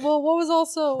Levesque. Well, what was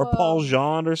also Or Paul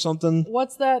Jean or something.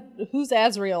 What's that? Who's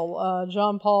Azrael?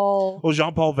 Jean-Paul. Oh,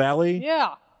 Jean-Paul Valley?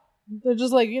 Yeah. They're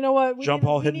just like, you know what?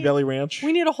 Jean-Paul Hidden Valley Ranch?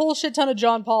 We need a whole shit ton of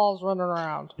John Pauls running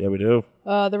around. Yeah, we do.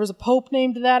 There was a pope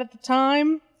named that at the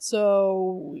time,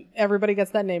 so everybody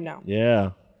gets that name now.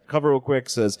 Yeah. Cover real quick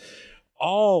says,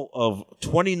 all of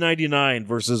 2099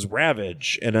 versus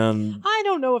Ravage. And I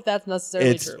don't know if that's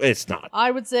necessarily true. It's not. I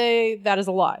would say that is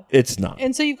a lie. It's not.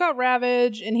 And so you've got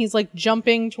Ravage, and he's like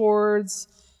jumping towards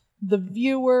the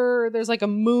viewer. There's like a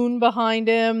moon behind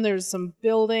him. There's some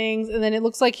buildings, and then it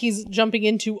looks like he's jumping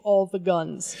into all the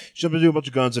guns. Jumping into a bunch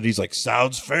of guns, and he's like,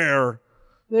 sounds fair.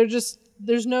 There's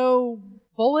no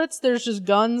bullets. There's just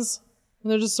guns,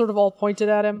 and they're just sort of all pointed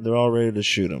at him. They're all ready to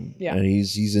shoot him. Yeah. And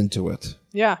he's into it.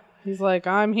 Yeah. He's like,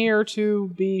 I'm here to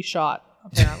be shot,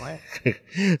 apparently.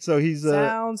 So he's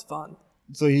sounds fun.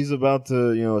 So he's about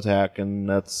to, attack, and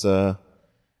that's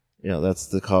that's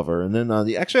the cover. And then on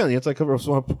the inside cover, I just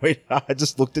want to point out, I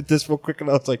just looked at this real quick, and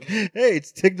I was like, hey,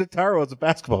 it's Tig Notaro as a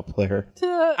basketball player.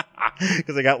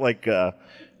 Because I got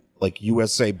like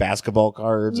USA basketball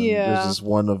cards, and there's this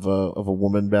one of a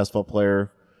woman basketball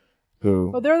player.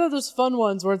 Who? But there are those fun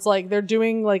ones where it's like they're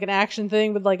doing like an action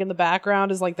thing, but like in the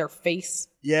background is like their face.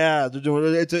 Yeah, they're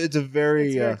doing it's a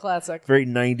very classic, very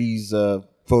 90s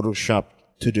Photoshop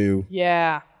to do.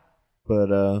 Yeah.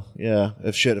 But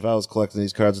if I was collecting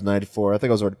these cards in '94, I think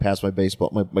I was already past my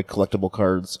baseball, my collectible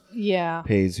cards. Yeah.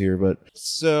 Pays here, but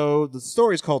so the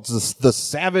story is called "The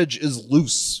Savage is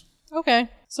Loose." Okay.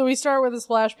 So we start with a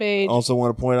splash page. Also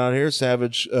want to point out here,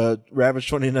 Ravage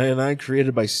 2099,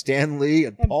 created by Stan Lee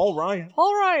and Paul Ryan.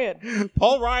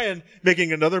 Paul Ryan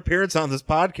making another appearance on this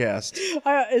podcast.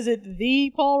 Is it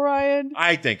the Paul Ryan?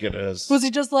 I think it is. Was he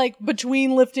just like,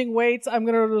 between lifting weights, I'm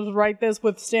going to write this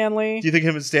with Stan Lee? Do you think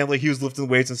him and Stan Lee, he was lifting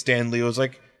weights and Stan Lee was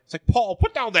like, it's like, Paul,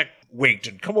 put down that weight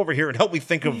and come over here and help me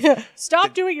think of...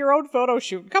 Stop doing your own photo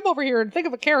shoot. Come over here and think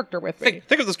of a character with me.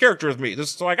 Think of this character with me.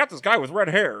 So I got this guy with red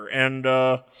hair, and...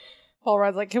 Paul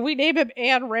Rand's like, can we name him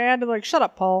Ayn Rand? And like, shut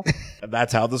up, Paul. And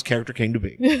that's how this character came to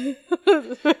be.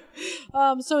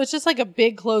 So it's just like a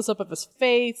big close-up of his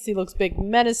face. He looks big,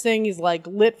 menacing. He's like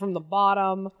lit from the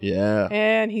bottom. Yeah.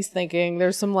 And he's thinking.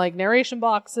 There's some like narration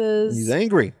boxes. He's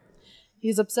angry.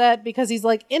 He's upset because he's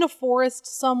like in a forest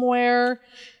somewhere,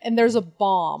 and there's a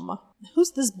bomb.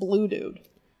 Who's this blue dude?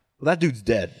 Well, that dude's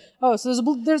dead. Oh, so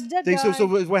there's a dead guy. So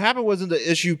what happened was in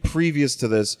the issue previous to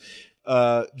this,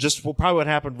 probably what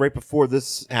happened right before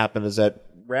this happened is that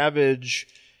Ravage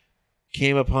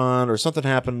came upon, or something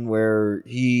happened where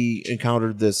he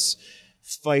encountered this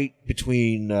fight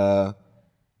between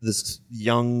this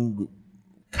young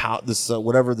cow,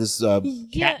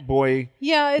 cat boy.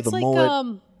 Yeah, it's like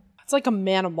it's like a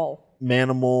manimal,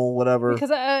 whatever.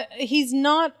 Because he's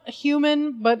not a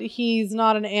human, but he's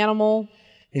not an animal.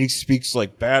 And he speaks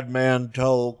like bad man,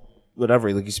 tell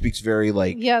whatever. Like he speaks very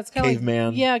like it's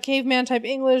caveman. Like, caveman type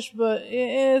English, but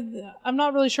I'm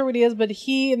not really sure what he is. But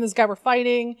he and this guy were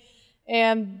fighting,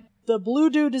 and the blue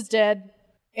dude is dead,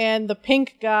 and the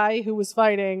pink guy who was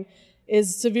fighting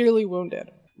is severely wounded.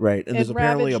 Right, and there's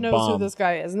apparently Ravage a knows bomb. Who this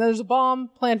guy is, and there's a bomb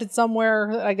planted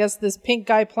somewhere. I guess this pink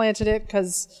guy planted it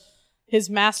because his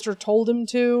master told him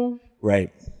to.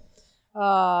 Right.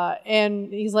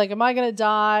 And he's like, am I going to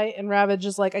die? And Ravage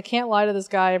is like, I can't lie to this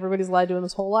guy. Everybody's lied to him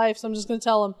his whole life. So I'm just going to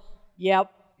tell him, yep.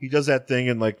 He does that thing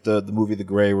in like the movie The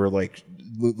Grey where like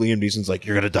Liam Neeson's like,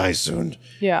 you're going to die soon.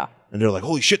 Yeah. And they're like,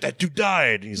 holy shit, that dude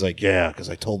died. And he's like, yeah, because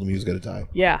I told him he was going to die.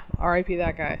 Yeah. R.I.P.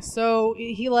 that guy. So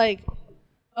he like,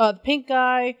 the pink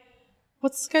guy,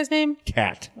 what's this guy's name?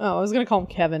 Cat. Oh, I was going to call him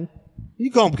Kevin.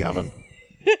 You call him Kevin.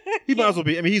 He might as well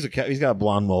be. I mean, he's got a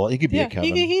blonde mullet. He could be a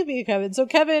Kevin. He'd be a Kevin. So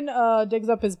Kevin digs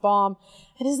up his bomb,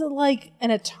 and is it like an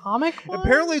atomic one?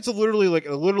 Apparently, it's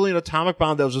literally an atomic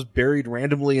bomb that was just buried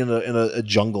randomly in a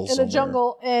jungle. In a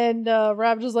jungle, and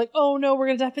Ravage is like, "Oh no, we're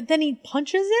gonna die!" But then he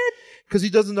punches it because he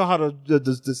doesn't know how to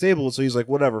disable it. So he's like,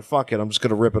 "Whatever, fuck it. I'm just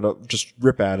gonna rip it up. Just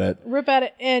rip at it."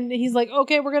 And he's like,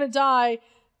 "Okay, we're gonna die,"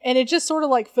 and it just sort of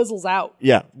like fizzles out.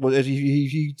 Yeah, well,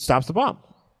 he stops the bomb.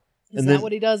 Is that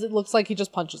what he does? It looks like he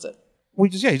just punches it. Well,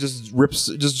 he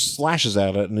just slashes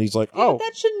at it, and he's like, "Oh,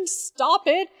 that shouldn't stop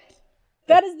it.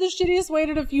 That is the shittiest way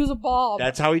to defuse a bomb.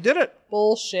 That's how he did it.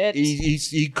 Bullshit.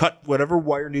 He cut whatever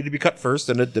wire needed to be cut first,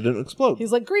 and it didn't explode.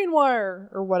 He's like, green wire,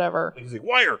 or whatever. He's like,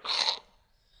 wire.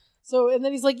 So, and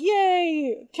then he's like,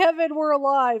 yay, Kevin, we're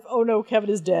alive. Oh no, Kevin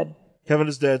is dead. Kevin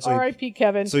is dead. So R.I.P.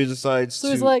 Kevin. So he decides So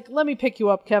he's like, let me pick you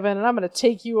up, Kevin, and I'm going to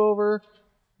take you over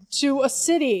to a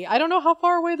city. I don't know how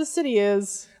far away the city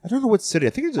is. I don't know what city. I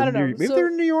think it's maybe they're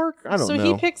in New York. I don't know. So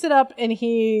he picks it up and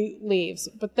he leaves.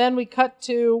 But then we cut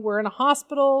to, we're in a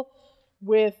hospital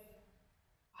with,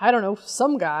 I don't know,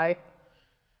 some guy.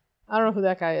 I don't know who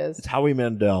that guy is. It's Howie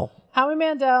Mandel. Howie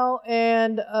Mandel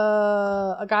and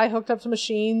a guy hooked up to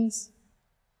machines.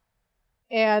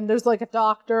 And there's like a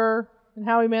doctor. And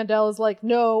Howie Mandel is like,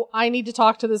 no, I need to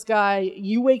talk to this guy.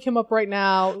 You wake him up right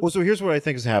now. Well, so here's what I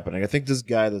think is happening. I think this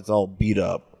guy that's all beat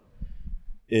up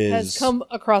has come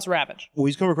across Ravage. Well,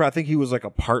 he's come across. I think he was like a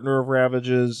partner of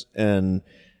Ravage's, and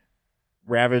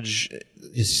Ravage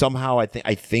is somehow. I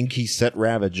think he set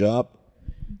Ravage up.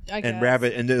 And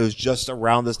Ravage, and it was just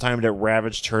around this time that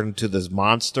Ravage turned into this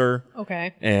monster.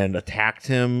 Okay. And attacked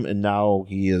him, and now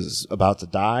he is about to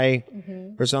die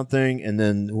or something. And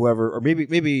then whoever, or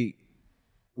maybe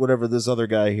whatever this other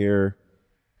guy here,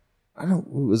 I don't know,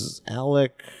 who was this,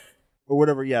 Alec or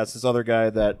whatever. Yes, this other guy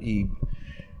that we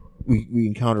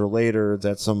encounter later.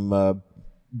 That's some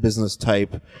business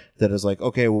type that is like,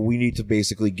 okay, well, we need to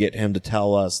basically get him to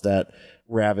tell us that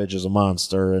Ravage is a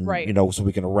monster, and right. So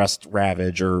we can arrest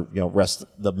Ravage, or arrest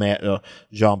the man,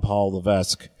 Jean-Paul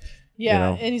Levesque.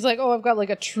 Yeah, and he's like, oh, I've got like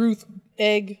a truth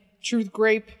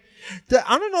grape.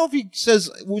 I don't know if he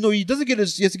says, well, no, he doesn't get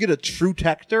he has to get a true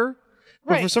Tector,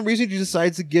 but for some reason he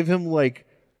decides to give him like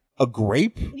a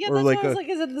grape. Yeah, or that's like what I was like,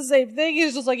 is it the same thing?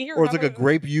 He's just like, here, or it's like a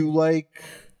grape you like.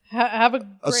 Have a grape.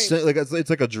 It's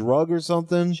like a drug or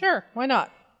something. Sure, why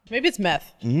not? Maybe it's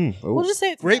meth. We'll just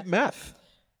say it's grape meth.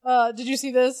 Did you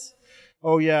see this?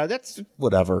 Oh yeah, that's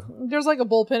whatever. There's like a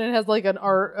bullpen. It has like an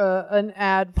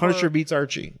ad. Punisher meets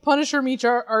Archie. Punisher meets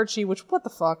Archie. Which, what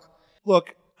the fuck?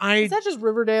 Look, is that just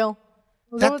Riverdale?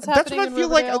 That's what I feel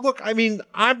like. Look, I mean,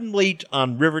 I'm late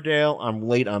on Riverdale. I'm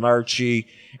late on Archie,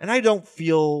 and I don't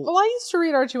feel. Well, I used to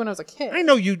read Archie when I was a kid. I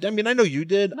know you. I mean, I know you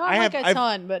did. Not a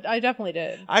ton, but I definitely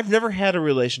did. I've never had a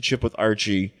relationship with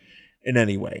Archie in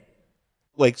any way.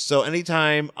 Like, so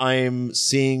anytime I'm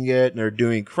seeing it and they're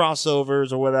doing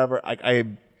crossovers or whatever,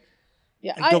 I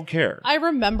don't care. I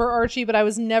remember Archie, but I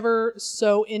was never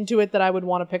so into it that I would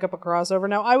want to pick up a crossover.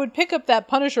 Now, I would pick up that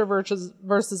Punisher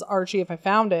versus Archie if I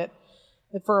found it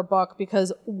for $1,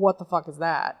 because what the fuck is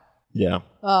that? Yeah.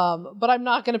 But I'm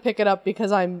not going to pick it up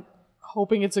because I'm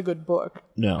hoping it's a good book.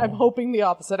 No. I'm hoping the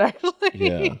opposite, actually.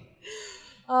 Yeah.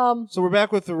 So we're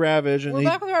back with the Ravage. And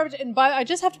I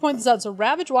just have to point this out. So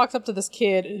Ravage walks up to this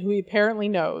kid who he apparently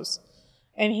knows.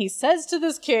 And he says to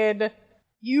this kid,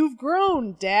 "You've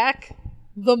grown, Dak.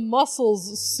 The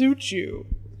muscles suit you."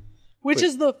 Which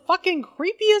is the fucking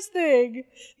creepiest thing.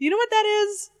 You know what that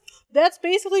is? That's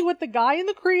basically what the guy in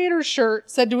the Creator shirt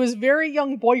said to his very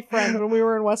young boyfriend when we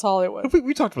were in West Hollywood.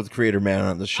 We talked about the Creator man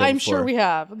on the show I'm before. sure we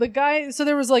have. The guy, so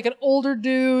there was like an older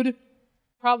dude,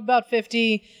 probably about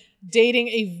 50, dating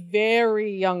a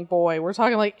very young boy. We're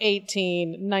talking like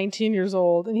 18, 19 years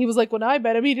old. And he was like, when I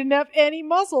met him, he didn't have any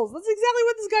muscles. That's exactly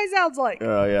what this guy sounds like.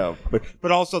 Yeah.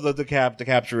 But also the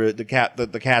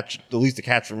least the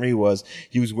catch for me was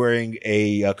he was wearing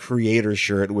a Creator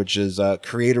shirt, which is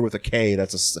Creator with a K.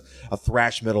 That's a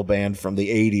thrash metal band from the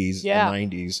 80s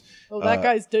and 90s. Well, that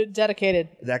guy's dedicated.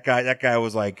 That guy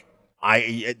was like,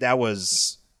 that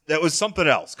was something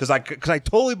else, because I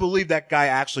totally believe that guy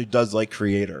actually does like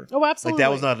Creator. Oh, absolutely. Like,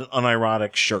 that was not an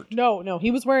unironic shirt. No, he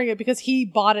was wearing it because he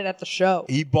bought it at the show.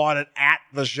 He bought it at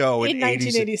the show in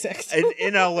 1986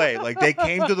 in LA. Like, they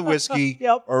came to the whiskey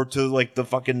or to like the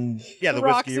fucking the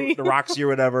whiskey, the Roxy or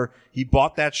whatever. He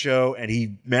bought that show and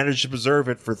he managed to preserve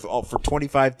it for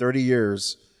 25, 30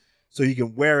 years, so he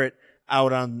can wear it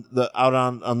out on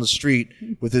the street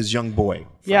with his young boy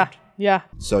friend. Yeah.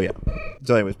 So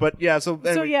anyways,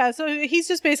 so he's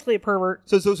just basically a pervert.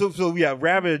 So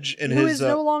Ravage and who is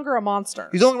no longer a monster.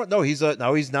 He's now he's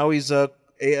a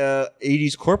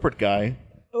 80s corporate guy.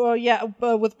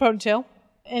 With ponytail,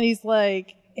 and he's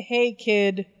like, "Hey,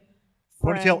 kid."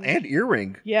 Ponytail and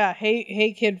earring. Yeah.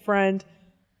 Hey, kid friend.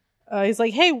 He's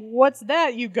like, "Hey, what's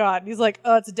that you got?" And he's like,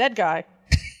 "It's a dead guy."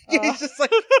 He's just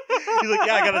like,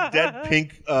 yeah, I got a dead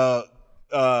pink.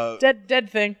 Dead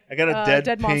thing. I got a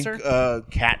dead pink monster.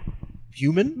 Cat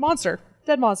human monster.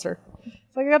 Dead monster.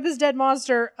 It's like, I got this dead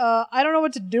monster. I don't know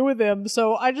what to do with him,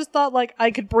 so I just thought like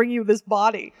I could bring you this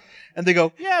body. And they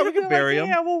go, yeah, we can bury him.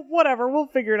 Yeah, well, whatever. We'll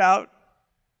figure it out.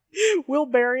 We'll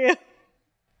bury him.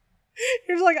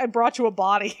 Here's like, I brought you a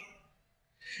body.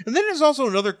 And then there's also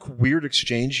another weird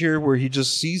exchange here where he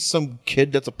just sees some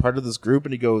kid that's a part of this group,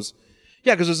 and he goes,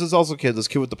 "Yeah," because there's also this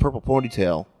kid with the purple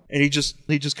ponytail, and he just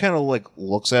kind of like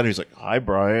looks at him. He's like, "Hi,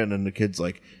 Brian," and the kid's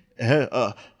like,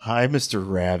 "Hi, Mr.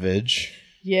 Ravage."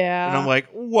 Yeah. And I'm like,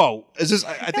 "Whoa, is this?"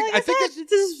 I think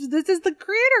this is the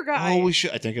creator guy. holy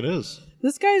shit! I think it is.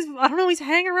 This guy's, I don't know, he's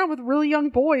hanging around with really young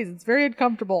boys. It's very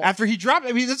uncomfortable. After he dropped,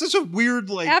 I mean, that's such a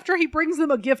weird like. After he brings them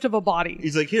a gift of a body.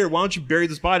 He's like, "Here, why don't you bury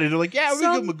this body?" And they're like, "Yeah, we're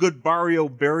gonna give him a good barrio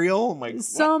burial." I'm like,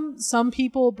 some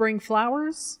people bring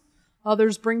flowers.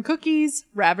 Others bring cookies.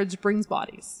 Ravage brings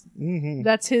bodies. Mm-hmm.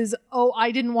 That's his,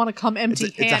 I didn't want to come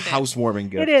empty-handed. It's a housewarming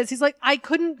gift. It is. He's like, I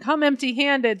couldn't come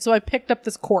empty-handed, so I picked up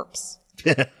this corpse.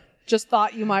 Just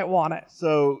thought you might want it.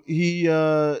 So he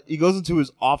goes into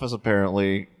his office,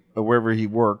 apparently, wherever he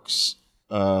works,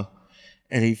 and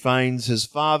he finds his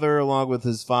father along with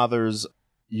his father's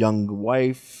young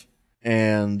wife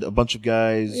and a bunch of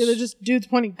guys. Yeah, they're just dudes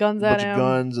pointing guns at him. A bunch of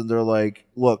guns, and they're like,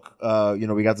 "Look,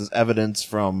 we got this evidence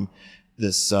from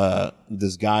this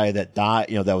guy that died,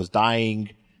 that was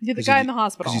dying." Yeah, the guy in the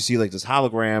hospital. Because you see like this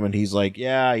hologram, and he's like,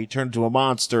 "Yeah, he turned into a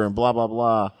monster," and blah blah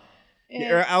blah.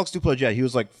 Yeah, Alex Duplass, yeah, he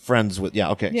was like friends with,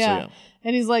 okay. Yeah. So, yeah.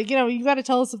 And he's like, you got to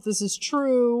tell us if this is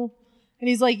true. And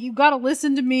he's like, you got to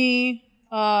listen to me.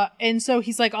 And so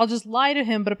he's like, I'll just lie to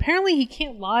him. But apparently he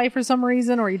can't lie for some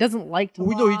reason, or he doesn't like to lie.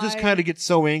 We know he just kind of gets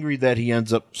so angry that he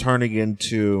ends up turning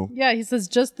into... Yeah, he says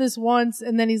just this once,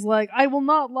 and then he's like, I will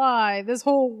not lie. This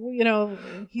whole, he's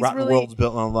Rotten really... world's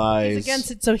built on lies. He's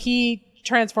against it, so he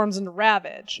transforms into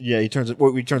Ravage. Yeah, he turns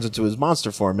into his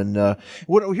monster form. And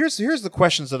here's the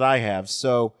questions that I have.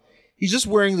 So he's just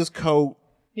wearing this coat.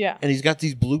 Yeah. And he's got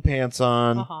these blue pants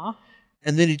on. Uh-huh.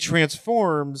 And then he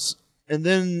transforms, and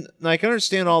then I can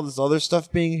understand all this other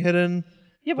stuff being hidden.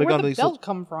 Yeah, but where'd the belt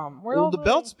come from? The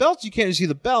belts, you can't see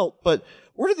the belt, but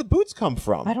where did the boots come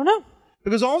from? I don't know.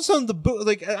 Because all of a sudden the boot,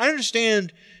 I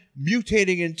understand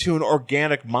mutating into an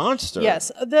organic monster. Yes,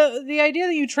 the idea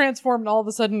that you transform and all of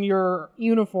a sudden your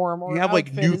uniform or you have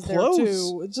like new clothes.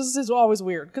 Too, it just is always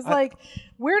weird. Because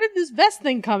where did this vest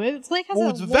thing come in? It's like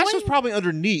the vest was probably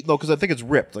underneath though, because I think it's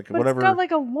ripped, but whatever. It's got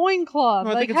like a loincloth.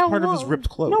 No, I think it's part of his ripped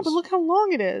clothes. No, but look how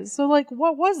long it is. So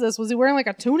what was this? Was he wearing like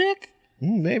a tunic?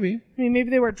 Maybe. I mean,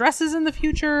 maybe they wear dresses in the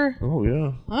future. Oh,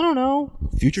 yeah. I don't know.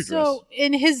 Future dress. So,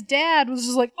 and his dad was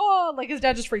just like, his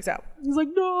dad just freaks out. He's like,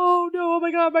 no, oh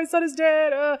my God, my son is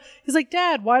dead. He's like,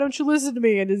 Dad, why don't you listen to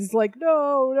me? And he's like,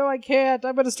 no, I can't.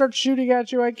 I'm going to start shooting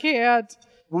at you. I can't.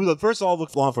 Well, first all the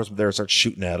law enforcement there starts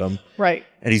shooting at him. Right.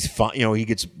 And he's fine. He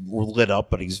gets lit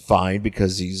up, but he's fine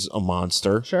because he's a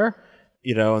monster. Sure.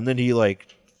 And then he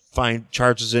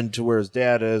charges into where his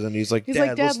dad is, and he's like,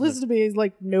 Dad, listen to me. He's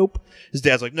like, nope. His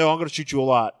dad's like, no, I'm going to shoot you a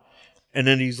lot. And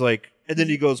then he's like,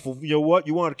 he goes, well, you know what?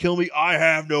 You want to kill me? I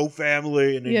have no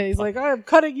family. And he's like, I'm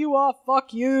cutting you off.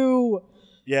 Fuck you.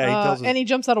 Yeah, he tells and he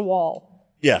jumps out a wall.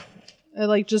 Yeah.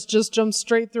 And just jumps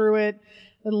straight through it.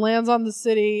 And lands on the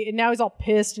city, and now he's all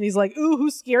pissed, and he's like, "Ooh,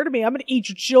 who's scared of me? I'm gonna eat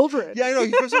your children." Yeah, I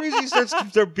know. For some reason, he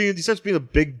starts being a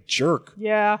big jerk.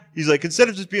 Yeah. He's like, instead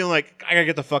of just being like, "I gotta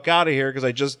get the fuck out of here," because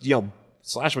I just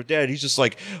slash my dad. He's just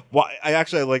like, "Why?" I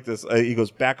like this. He goes,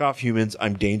 "Back off, humans!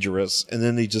 I'm dangerous." And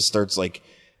then he just starts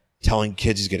telling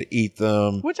kids he's gonna eat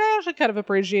them, which I actually kind of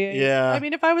appreciate. Yeah. I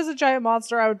mean, if I was a giant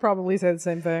monster, I would probably say the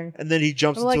same thing. And then he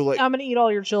jumps into I'm gonna eat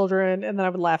all your children, and then I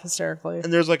would laugh hysterically.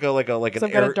 And there's I've got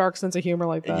a dark sense of humor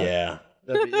like that. Yeah.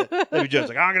 That'd be just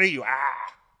like, I'm gonna eat you.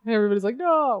 And everybody's like,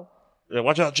 no. Yeah,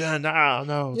 watch out, Jen.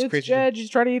 No, it's crazy. Jen. She's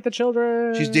trying to eat the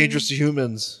children. She's dangerous to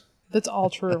humans. That's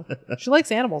all true. She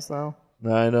likes animals, though.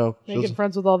 I know. Making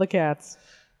friends with all the cats.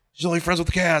 She's only friends with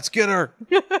the cats. Get her.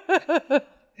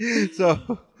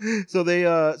 So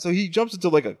he jumps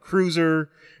into a cruiser,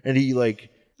 and he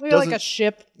a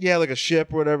ship. Yeah, like a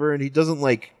ship or whatever, and he doesn't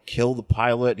kill the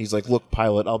pilot. He's like, "Look,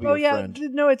 pilot, I'll be your friend."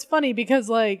 No, it's funny because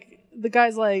the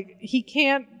guy's like, he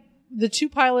can't. The two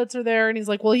pilots are there, and he's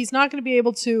like, well, he's not going to be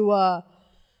able to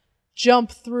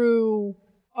jump through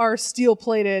our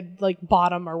steel-plated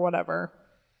bottom or whatever.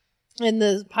 And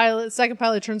the second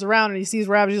pilot turns around and he sees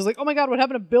Ravage. He's like, oh my God, what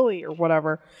happened to Billy or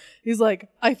whatever? He's like,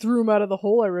 I threw him out of the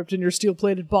hole I ripped in your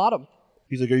steel-plated bottom.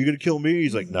 He's like, are you going to kill me?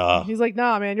 He's like, nah. He's like,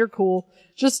 nah, man, you're cool.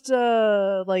 Just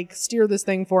steer this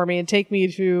thing for me and take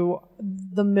me to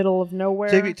the middle of nowhere.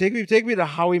 Take me to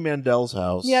Howie Mandel's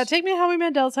house. Yeah, take me to Howie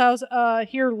Mandel's house.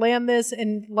 Here, land this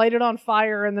and light it on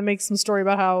fire, and then make some story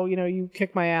about how you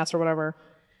kick my ass or whatever.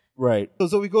 Right.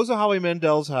 So he goes to Howie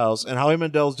Mandel's house, and Howie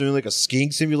Mandel's doing a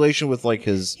skiing simulation with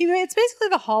his... It's basically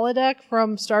the holodeck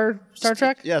from Star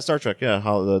Trek. Yeah, Star Trek. Yeah,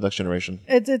 the Next Generation.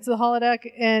 It's the holodeck,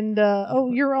 and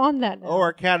you're on that now.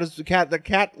 Oh, the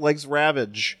cat likes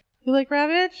Ravage. You like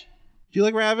Ravage? Do you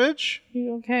like Ravage?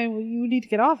 Okay, well, you need to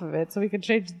get off of it so we can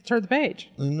turn the page.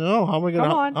 No. How am I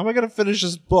Come on. gonna finish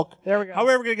this book? There we go. How are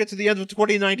we ever gonna get to the end of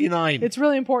 2099? It's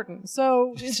really important.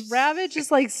 So it's Ravage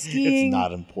is like skiing. It's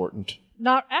not important.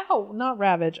 Not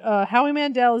Ravage. Howie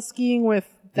Mandel is skiing with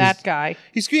that guy.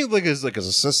 He's skiing like his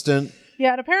assistant.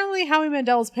 Yeah, and apparently Howie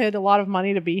Mandel's paid a lot of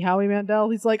money to be Howie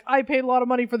Mandel. He's like, I paid a lot of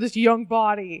money for this young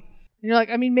body. And you're like,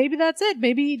 I mean, maybe that's it.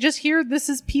 Maybe just here, this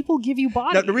is people give you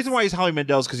bodies. Now, the reason why he's Howie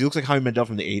Mandel is because he looks like Howie Mandel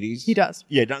from the 80s. He does.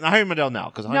 Yeah, not Howie Mandel now,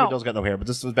 because Howie No. Mandel's got no hair, but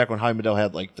this was back when Howie Mandel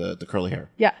had like the curly hair.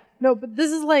 Yeah. No, but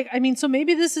this is like, I mean, so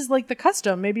maybe this is like the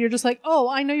custom. Maybe you're just like, oh,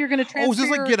 I know you're going to transfer. Oh, is this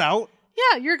like Get Out?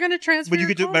 Yeah, you're going to transfer. But you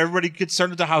could do, everybody gets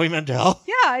started to Howie Mandel.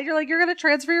 Yeah, you're like, you're going to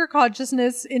transfer your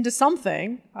consciousness into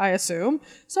something, I assume.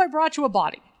 So I brought you a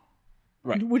body.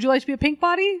 Right. Would you like to be a pink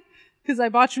body? Because I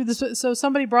bought you this. So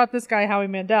somebody brought this guy, Howie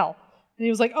Mandel. And he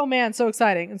was like, oh man, so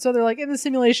exciting. And so they're like, in the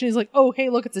simulation, he's like, oh, hey,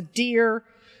 look, it's a deer.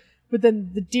 But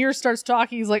then the deer starts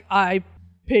talking. He's like, I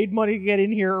paid money to get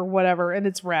in here or whatever. And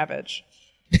it's Ravage.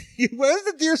 Where does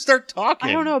the deer start talking?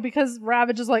 I don't know, because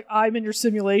Ravage is like, I'm in your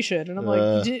simulation. And I'm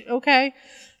like, okay.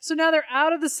 So now they're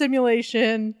out of the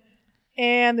simulation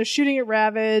and they're shooting at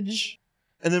Ravage.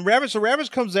 And then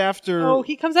Ravage comes after... Oh,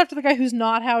 he comes after the guy who's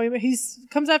not Howie. He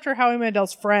comes after Howie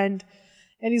Mandel's friend.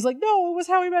 And he's like, no, it was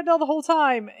Howie Mandel the whole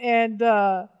time. And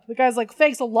the guy's like,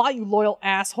 thanks a lot, you loyal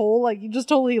asshole. Like, you just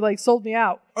totally, like, sold me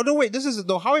out. Oh, no, wait. This is...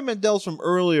 No, Howie Mandel's from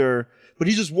earlier... But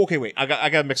he just... Okay, wait. I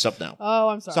got mixed up now. Oh,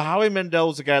 I'm sorry. So Howie Mandel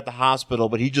was the guy at the hospital,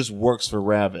 but he just works for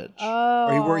Ravage.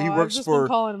 Oh, Or he works I've just for... been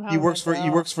calling him Howie He works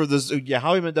Mandel. for this... Yeah,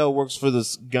 Howie Mandel works for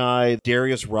this guy,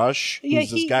 Darius Rush, who's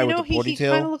this guy with the he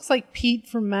ponytail. kind of looks like Pete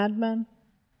from Mad Men.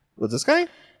 What, this guy?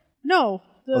 No.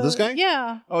 This guy?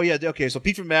 Yeah. Oh, yeah. Okay, so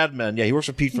Pete from Mad Men. Yeah, he works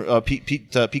for Pete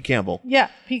Campbell. Yeah,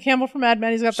 Pete Campbell from Mad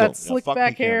Men. He's got that So, yeah, slick fuck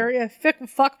back Pete hair. Yeah,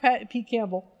 fuck Pete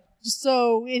Campbell.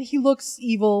 So, and he looks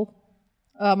evil,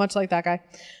 much like that guy.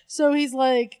 So he's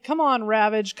like, come on,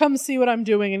 Ravage, come see what I'm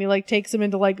doing. And he like takes him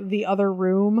into like the other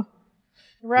room.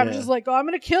 Ravage is like, oh, I'm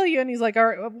going to kill you. And he's like, all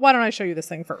right, why don't I show you this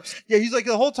thing first? Yeah, he's like,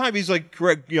 the whole time he's like,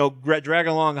 dragging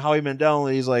along Howie Mandel,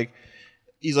 and he's like,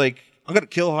 I'm going to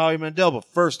kill Howie Mandel, but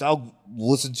first I'll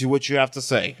listen to what you have to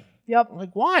say. Yep. I'm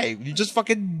like, why? You just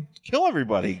fucking kill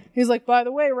everybody. He's like, by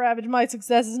the way, Ravage, my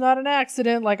success is not an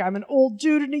accident. Like, I'm an old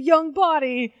dude in a young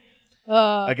body.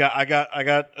 I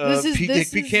got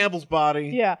Pete Campbell's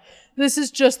body. Yeah. This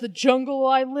is just the jungle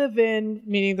I live in,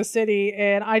 meaning the city,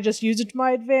 and I just use it to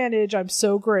my advantage. I'm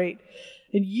so great.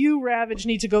 And you, Ravage,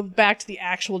 need to go back to the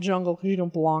actual jungle because you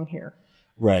don't belong here.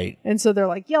 Right. And so they're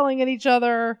like yelling at each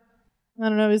other. I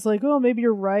don't know. He's like, oh, maybe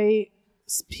you're right.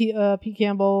 Pete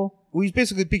Campbell. Well, he's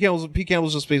basically Pete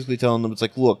Campbell's just basically telling them, it's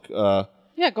like, look,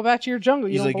 yeah, go back to your jungle.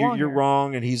 You he's don't like, belong you're here.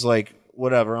 wrong, and he's like,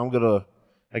 whatever,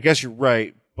 I guess you're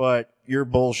right, but you're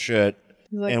bullshit.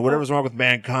 He's like, And whatever's wrong with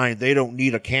mankind, they don't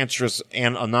need a cancerous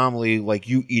anomaly like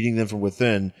you eating them from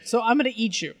within. So I'm going to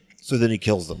eat you. So then he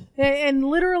kills them. And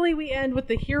literally we end with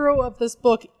the hero of this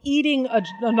book eating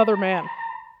another man.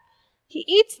 He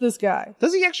eats this guy.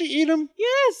 Does he actually eat him?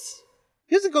 Yes.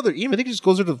 He doesn't go there to eat him. I think he just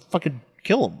goes there to fucking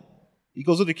kill him. He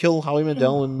goes there to kill Howie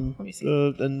Mandel and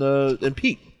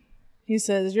Pete. He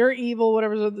says, you're evil,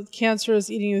 whatever the cancer is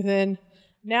eating you within.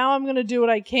 Now I'm going to do what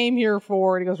I came here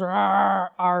for. And he goes, "Rawr,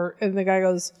 rawr." And the guy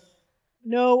goes,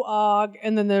 no, Og.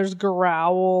 And then there's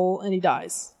growl, and he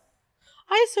dies.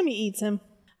 I assume he eats him.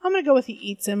 I'm going to go with he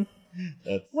eats him.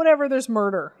 Whatever, there's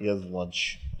murder. He has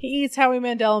lunch. He eats Howie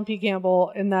Mandel and Pete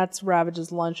Campbell, and that's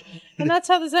Ravage's lunch. And that's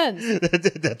how this ends.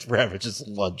 That's Ravage's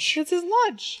lunch. It's his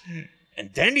lunch.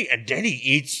 And then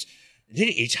he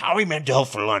eats Howie Mandel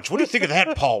for lunch. What do you think of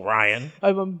that, Paul Ryan?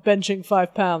 I'm benching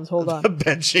 5 pounds. Hold on.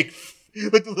 Benching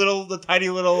with the tiny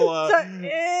little tiny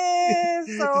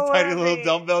little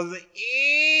dumbbells.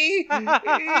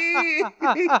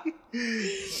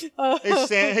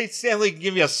 Hey, Stanley,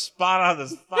 give me a spot on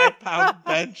this 5-pound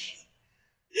bench.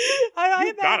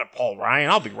 You got it, Paul Ryan.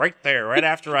 I'll be right there, right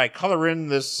after I color in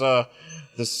this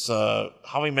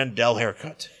Howie Mandel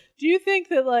haircut. Do you think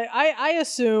that, like, I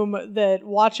assume that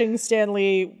watching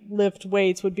Stanley lift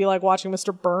weights would be like watching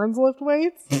Mr. Burns lift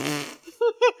weights? Do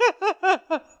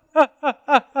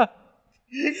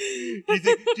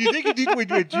you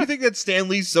think that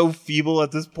Stanley's so feeble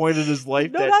at this point in his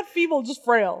life? No, not feeble, just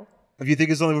frail. If you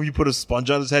think it's something where you put a sponge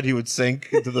on his head, he would sink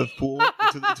into the pool,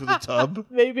 into the tub?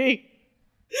 Maybe.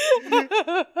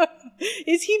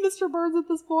 Is he Mr. Burns at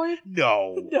this point?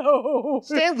 No. No.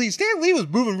 Stan Lee was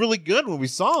moving really good when we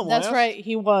saw him That's last. right,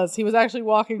 he was. He was actually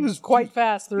walking quite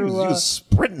fast through He was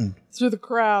sprinting through the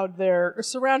crowd there,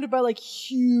 surrounded by like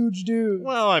huge dudes.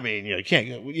 Well, I mean, you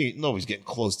can't. Nobody's getting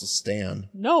close to Stan.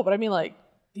 No, but I mean, like,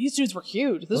 these dudes were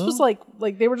huge. This was like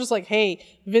they were just like, hey,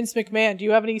 Vince McMahon, do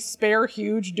you have any spare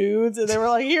huge dudes? And they were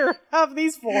like, here, have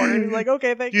these 4. And he's like,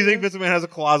 okay, thank you. Do you think Vince McMahon has a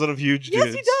closet of huge dudes?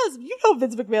 Yes, he does. You know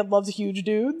Vince McMahon loves huge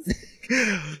dudes.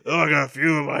 Oh, I got a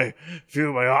few in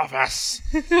my office.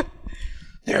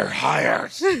 They're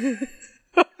hired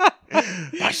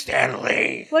by Stan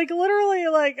Lee. Like, literally,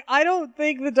 like, I don't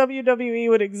think the WWE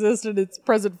would exist in its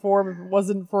present form if it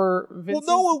wasn't for Vince's...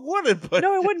 Well, no, it wouldn't. But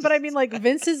No, it wouldn't, but I mean, like,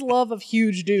 Vince's love of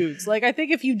huge dudes. Like, I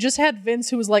think if you just had Vince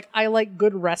who was like, I like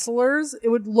good wrestlers, it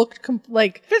would look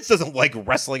like... Vince doesn't like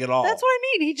wrestling at all. That's what I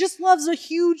mean. He just loves a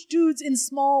huge dudes in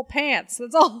small pants.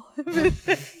 That's all.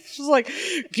 It's just like,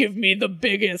 give me the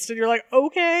biggest. And you're like,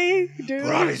 okay, dude.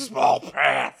 Bloody small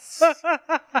pants.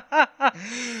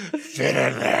 Fit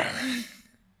in there.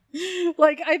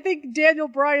 Like, I think Daniel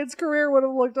Bryan's career would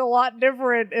have looked a lot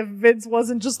different if Vince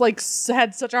wasn't just, like,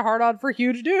 had such a hard-on for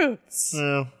huge dudes.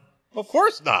 No. Of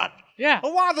course not. Yeah. A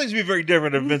lot of things would be very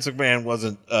different if Vince McMahon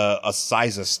wasn't a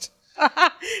sizist.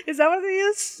 Is that what he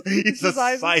is? He's a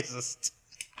sizist.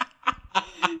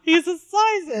 He's a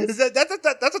sizist.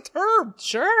 That's a term.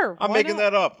 Sure. I'm why making not?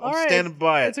 that up. I'm All right. standing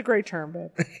by it. It's a great term,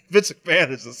 babe. Vince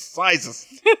McMahon is a sizist.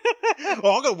 I'm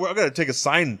gonna take a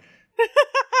sign.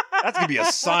 That's gonna be a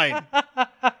sign.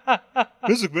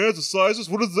 Vince McMahon's a sizist.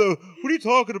 What are you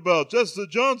talking about? Just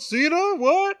John Cena?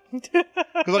 What?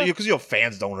 Because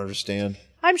fans don't understand.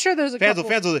 I'm sure there's a couple.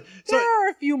 Fans. There are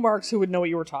a few marks who would know what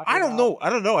you were talking about. I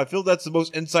don't know. I feel that's the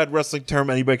most inside wrestling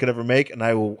term anybody could ever make, and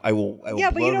I will blow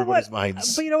everybody's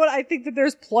minds. But you know what? I think that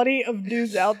there's plenty of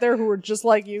dudes out there who are just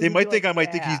like you. They might think I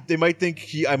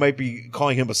might be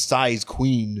calling him a size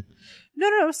queen.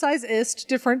 No, size-ist,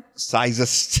 different.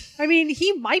 Sizist. I mean,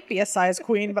 he might be a size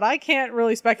queen, but I can't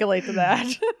really speculate to that.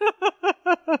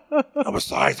 I'm a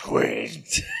size queen.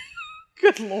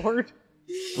 Good lord.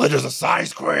 Linda's a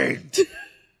size queen.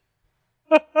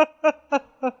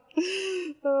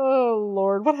 Oh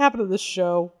lord, what happened to this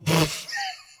show?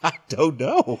 I don't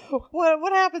know.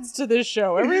 What happens to this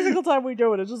show? Every single time we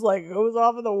do it, it just like goes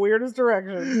off in the weirdest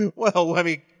direction. Well, I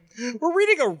mean, we're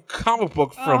reading a comic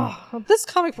book from... this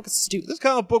comic book is stupid.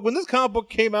 When this comic book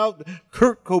came out,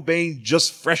 Kurt Cobain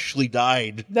just freshly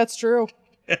died. That's true.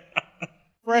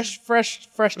 Fresh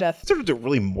death. It started to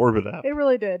really morbid up. It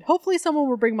really did. Hopefully someone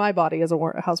will bring my body as a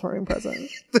housewarming present.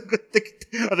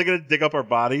 Are they going to dig up our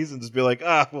bodies and just be like,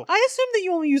 well... I assume that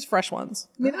you only use fresh ones.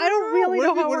 I mean, I don't really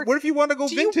know how it works. What if you want to go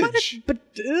vintage? But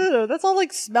that's all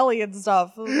like smelly and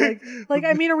stuff. Like,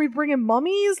 I mean, are we bringing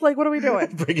mummies? Like, what are we doing?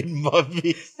 Bringing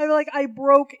mummies. I mean, like, I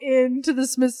broke into the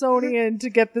Smithsonian to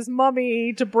get this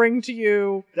mummy to bring to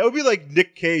you. That would be like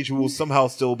Nick Cage, who will somehow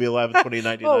still be alive in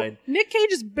 2099. Nick Cage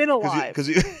has been alive.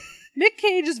 Nick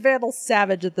Cage is Vandal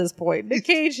Savage at this point. Nick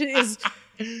Cage is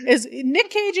Nick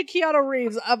Cage and Keanu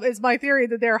Reeves is my theory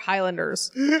that they're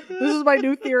Highlanders. This is my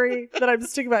new theory that I'm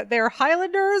sticking about. They're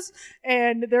Highlanders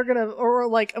and they're or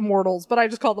like Immortals, but I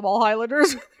just call them all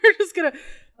Highlanders. They're just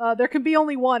there can be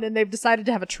only one, and they've decided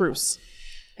to have a truce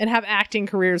and have acting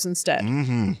careers instead.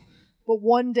 Mm-hmm. But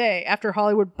one day after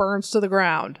Hollywood burns to the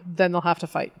ground, then they'll have to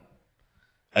fight.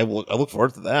 I look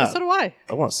forward to that. So do I.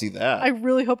 I want to see that. I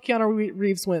really hope Keanu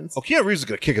Reeves wins. Oh, Keanu Reeves is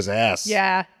going to kick his ass.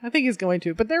 Yeah, I think he's going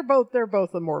to. But they're both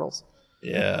Immortals.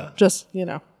 Yeah. Just,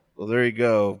 Well, there you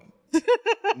go.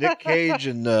 Nick Cage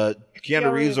and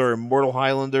Keanu Reeves are immortal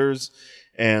Highlanders,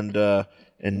 and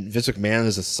Vince McMahon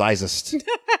is a sizist.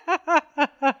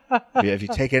 If you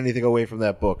take anything away from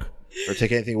that book, or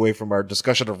take anything away from our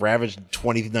discussion of Ravage in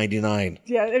 2099.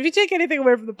 Yeah, if you take anything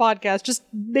away from the podcast, just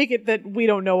make it that we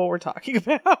don't know what we're talking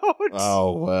about.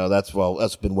 Oh, well,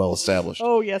 that's been well established.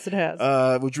 Oh, yes, it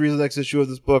has. Would you read the next issue of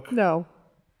this book? No.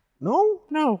 No?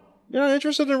 No. You're not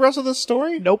interested in the rest of this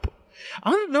story? Nope.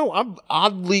 I don't know. I'm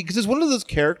oddly... Because it's one of those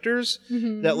characters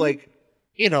that, like,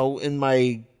 in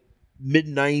my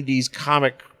mid-90s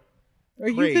comic Are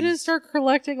you going to start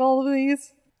collecting all of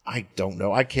these? I don't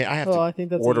know. I can't. I have to I think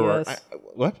that's order. A yes.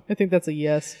 What? I think that's a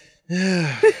yes. You're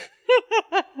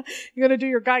gonna do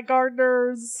your Guy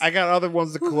Gardners. I got other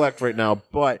ones to collect right now,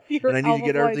 but and I need to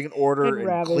get everything in order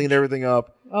and clean everything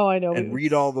up. Oh, I know. And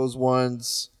read all those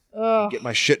ones. Get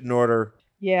my shit in order.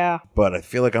 Yeah. But I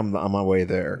feel like I'm on my way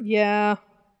there. Yeah,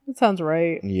 that sounds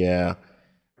right. Yeah.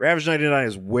 Ravage 99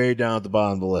 is way down at the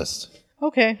bottom of the list.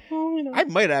 Okay. Well, I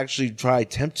might actually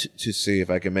attempt to see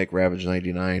if I can make Ravage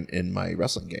 99 in my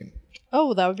wrestling game.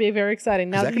 Oh, that would be very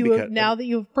exciting. Now that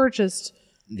you've purchased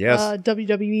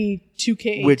WWE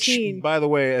 2K18. Which, by the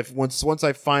way, once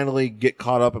I finally get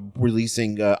caught up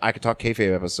releasing I Could Talk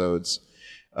Kayfabe episodes,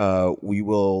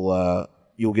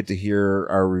 you you'll get to hear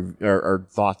our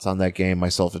thoughts on that game,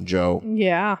 myself and Joe.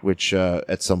 Yeah. Which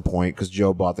at some point, because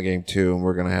Joe bought the game too, and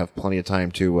we're gonna have plenty of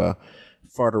time to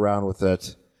fart around with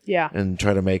it. Yeah. And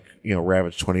try to make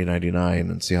Ravage 2099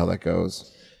 and see how that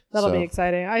goes. That'll be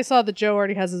exciting. I saw that Joe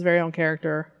already has his very own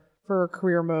character for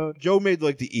career mode. Joe made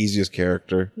like the easiest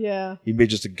character. Yeah. He made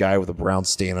just a guy with a brown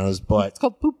stain on his butt. It's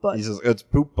called Poop Butt. He says it's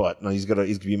Poop Butt. No, he's gonna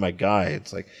be my guy.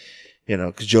 It's like,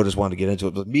 because Joe just wanted to get into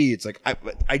it. But me, it's like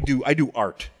I do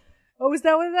art. Oh, is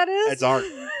that what that is? It's art.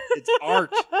 It's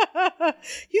art.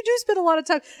 You do spend a lot of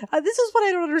time. This is what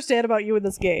I don't understand about you in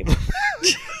this game.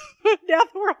 Now that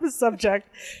we're on the subject,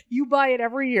 you buy it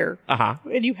every year. Uh-huh.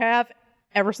 And you have,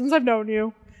 ever since I've known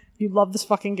you, you love this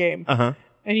fucking game. Uh-huh.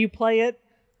 And you play it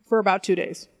for about 2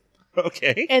 days.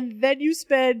 Okay. And then you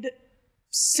spend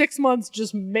 6 months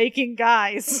just making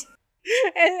guys.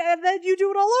 And then you do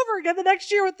it all over again the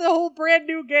next year with the whole brand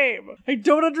new game. I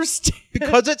don't understand.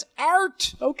 Because it's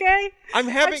art. Okay? I'm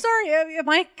sorry, am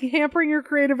I hampering your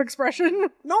creative expression?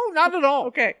 No, not at all.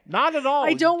 Okay. Not at all.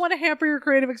 I don't want to hamper your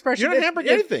creative expression. You're not hampering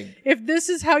anything. If this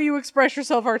is how you express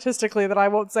yourself artistically, then I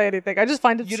won't say anything. I just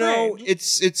find it strange.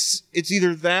 It's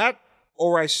either that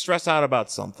or I stress out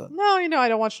about something. No, I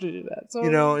don't want you to do that. So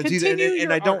it's either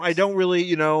and I don't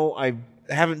really, I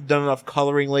haven't done enough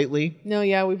coloring lately. No,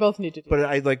 yeah, we both need to do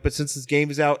that. But since this game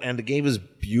is out and the game is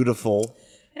beautiful,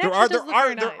 there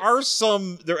are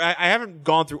some I haven't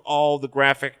gone through all the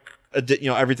graphic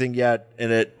everything yet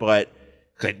in it, but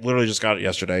I literally just got it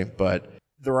yesterday, but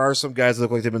there are some guys that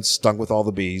look like they've been stung with all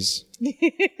the bees. Like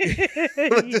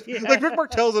Rick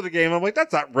Martel's in the game. I'm like,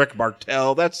 that's not Rick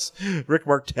Martel. That's Rick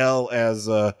Martel as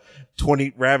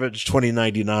Ravage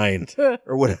 2099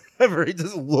 or whatever. He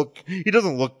doesn't look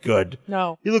good.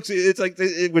 No. He looks, it's like,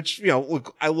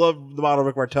 look, I love the model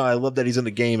Rick Martel. I love that he's in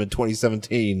the game in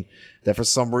 2017. That for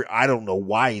some reason, I don't know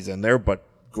why he's in there, but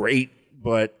great.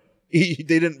 But they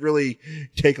didn't really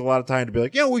take a lot of time to be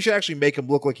like, we should actually make him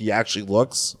look like he actually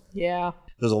looks. Yeah.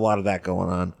 There's a lot of that going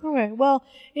on. Okay, well,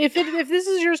 if this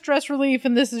is your stress relief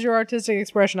and this is your artistic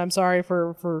expression, I'm sorry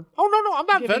for. Oh no, I'm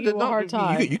not offended. You a hard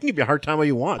time. You can give me a hard time all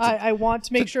you want. I want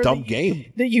to make sure dumb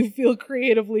game that you feel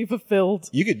creatively fulfilled.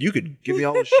 You could give me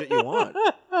all the shit you want.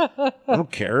 I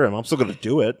don't care, and I'm still going to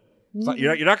do it.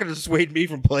 You're not going to dissuade me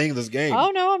from playing this game.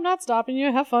 Oh no, I'm not stopping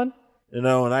you. Have fun. And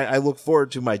I look forward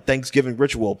to my Thanksgiving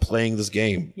ritual playing this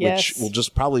game, which will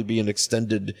just probably be an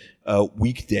extended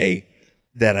weekday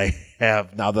that I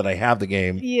have now that I have the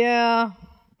game. Yeah.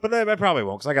 But I probably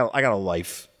won't, because I got a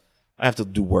life. I have to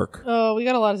do work. Oh, we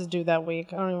got a lot to do that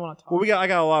week. I don't even want to talk. Well, I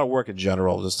got a lot of work in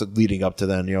general, just leading up to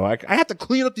then. I have to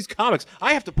clean up these comics.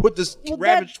 I have to put this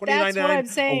Ravage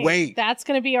 2099 away. That's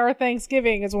going to be our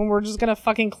Thanksgiving, is when we're just going to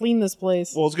fucking clean this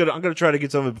place. Well, I'm going to try to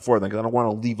get some of it before then, because I don't want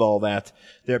to leave all that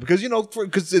there. Because,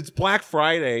 because it's Black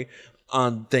Friday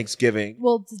on Thanksgiving.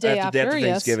 Well, it's the day after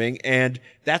Thanksgiving, and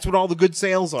that's when all the good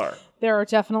sales are. There are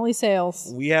definitely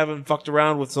sales. We haven't fucked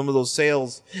around with some of those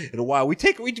sales in a while. We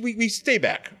stay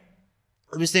back.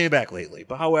 We've been staying back lately.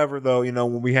 But however, though,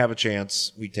 when we have a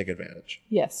chance, we take advantage.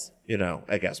 Yes.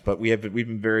 I guess. But we've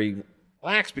been very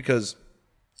lax because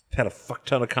I've had a fuck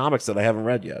ton of comics that I haven't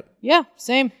read yet. Yeah,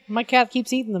 same. My cat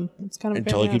keeps eating them. It's kind of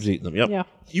until he keeps eating them. Yep. Yeah.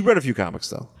 You read a few comics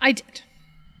though. I did.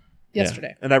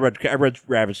 Yesterday. Yeah. And I read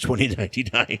Ravage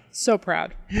 2099. So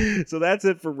proud. So that's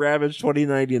it for Ravage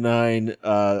 2099.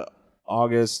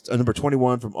 August number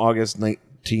 21 from August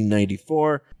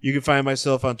 1994. You can find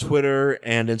myself on Twitter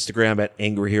and Instagram at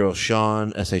Angry Hero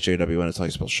Sean, SHAWN. It's how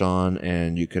you spell Sean.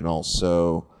 And you can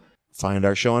also find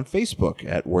our show on Facebook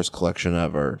at Worst Collection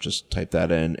Ever. Just type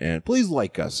that in, and please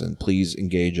like us and please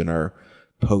engage in our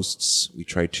posts. We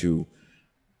try to,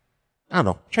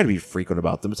 try to be frequent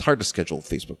about them. It's hard to schedule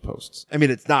Facebook posts. I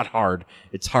mean, it's not hard.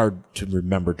 It's hard to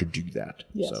remember to do that.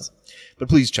 Yes. But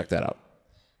please check that out.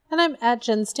 And I'm at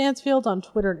Jen Stansfield on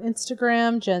Twitter and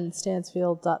Instagram,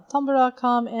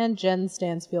 jenstansfield.tumblr.com, and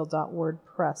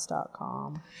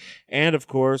jenstansfield.wordpress.com. And, of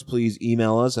course, please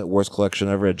email us at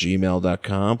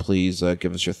worstcollectionever@gmail.com. Please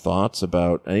give us your thoughts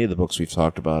about any of the books we've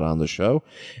talked about on the show.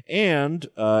 And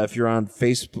if you're on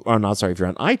Facebook, if you're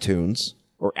on iTunes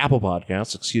or Apple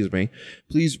Podcasts,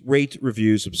 please rate,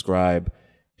 review, subscribe.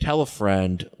 Tell a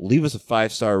friend. Leave us a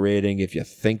 5-star rating if you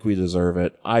think we deserve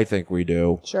it. I think we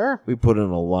do. Sure. We put in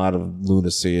a lot of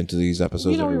lunacy into these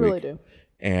episodes every week. We really do.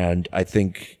 And I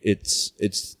think it's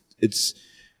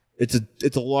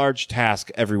a large task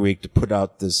every week to put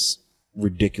out this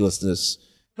ridiculousness.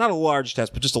 Not a large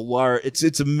task, but just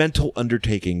it's a mental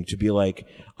undertaking to be like,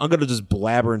 I'm going to just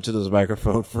blabber into this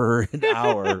microphone for an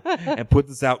hour and put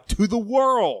this out to the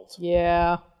world.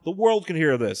 Yeah. The world can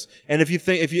hear this. And if you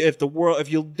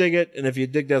dig it, and if you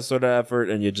dig that sort of effort,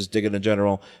 and you just dig it in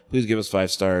general, please give us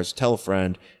 5 stars. Tell a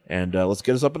friend, and let's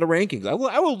get us up in the rankings. I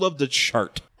would love to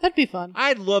chart. That'd be fun.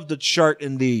 I'd love to chart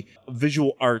in the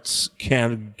visual arts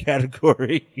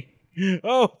category.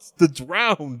 Oh, it's The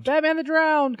Drowned. Batman the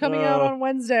Drowned coming out on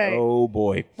Wednesday. Oh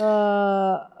boy.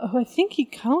 I think he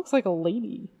kind of looks like a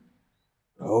lady.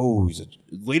 Oh, he's a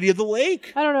Lady of the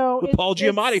Lake. I don't know. With Paul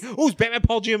Giamatti. Oh, is Batman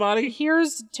Paul Giamatti?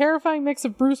 Here's terrifying mix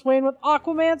of Bruce Wayne with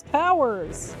Aquaman's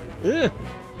powers. Ugh.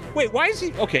 Wait, why is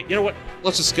he? Okay, you know what?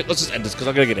 Let's just end this because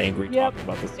I'm gonna get angry talking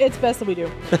about this. It's best that we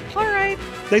do. All right.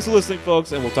 Thanks for listening,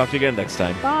 folks, and we'll talk to you again next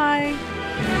time.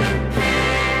 Bye.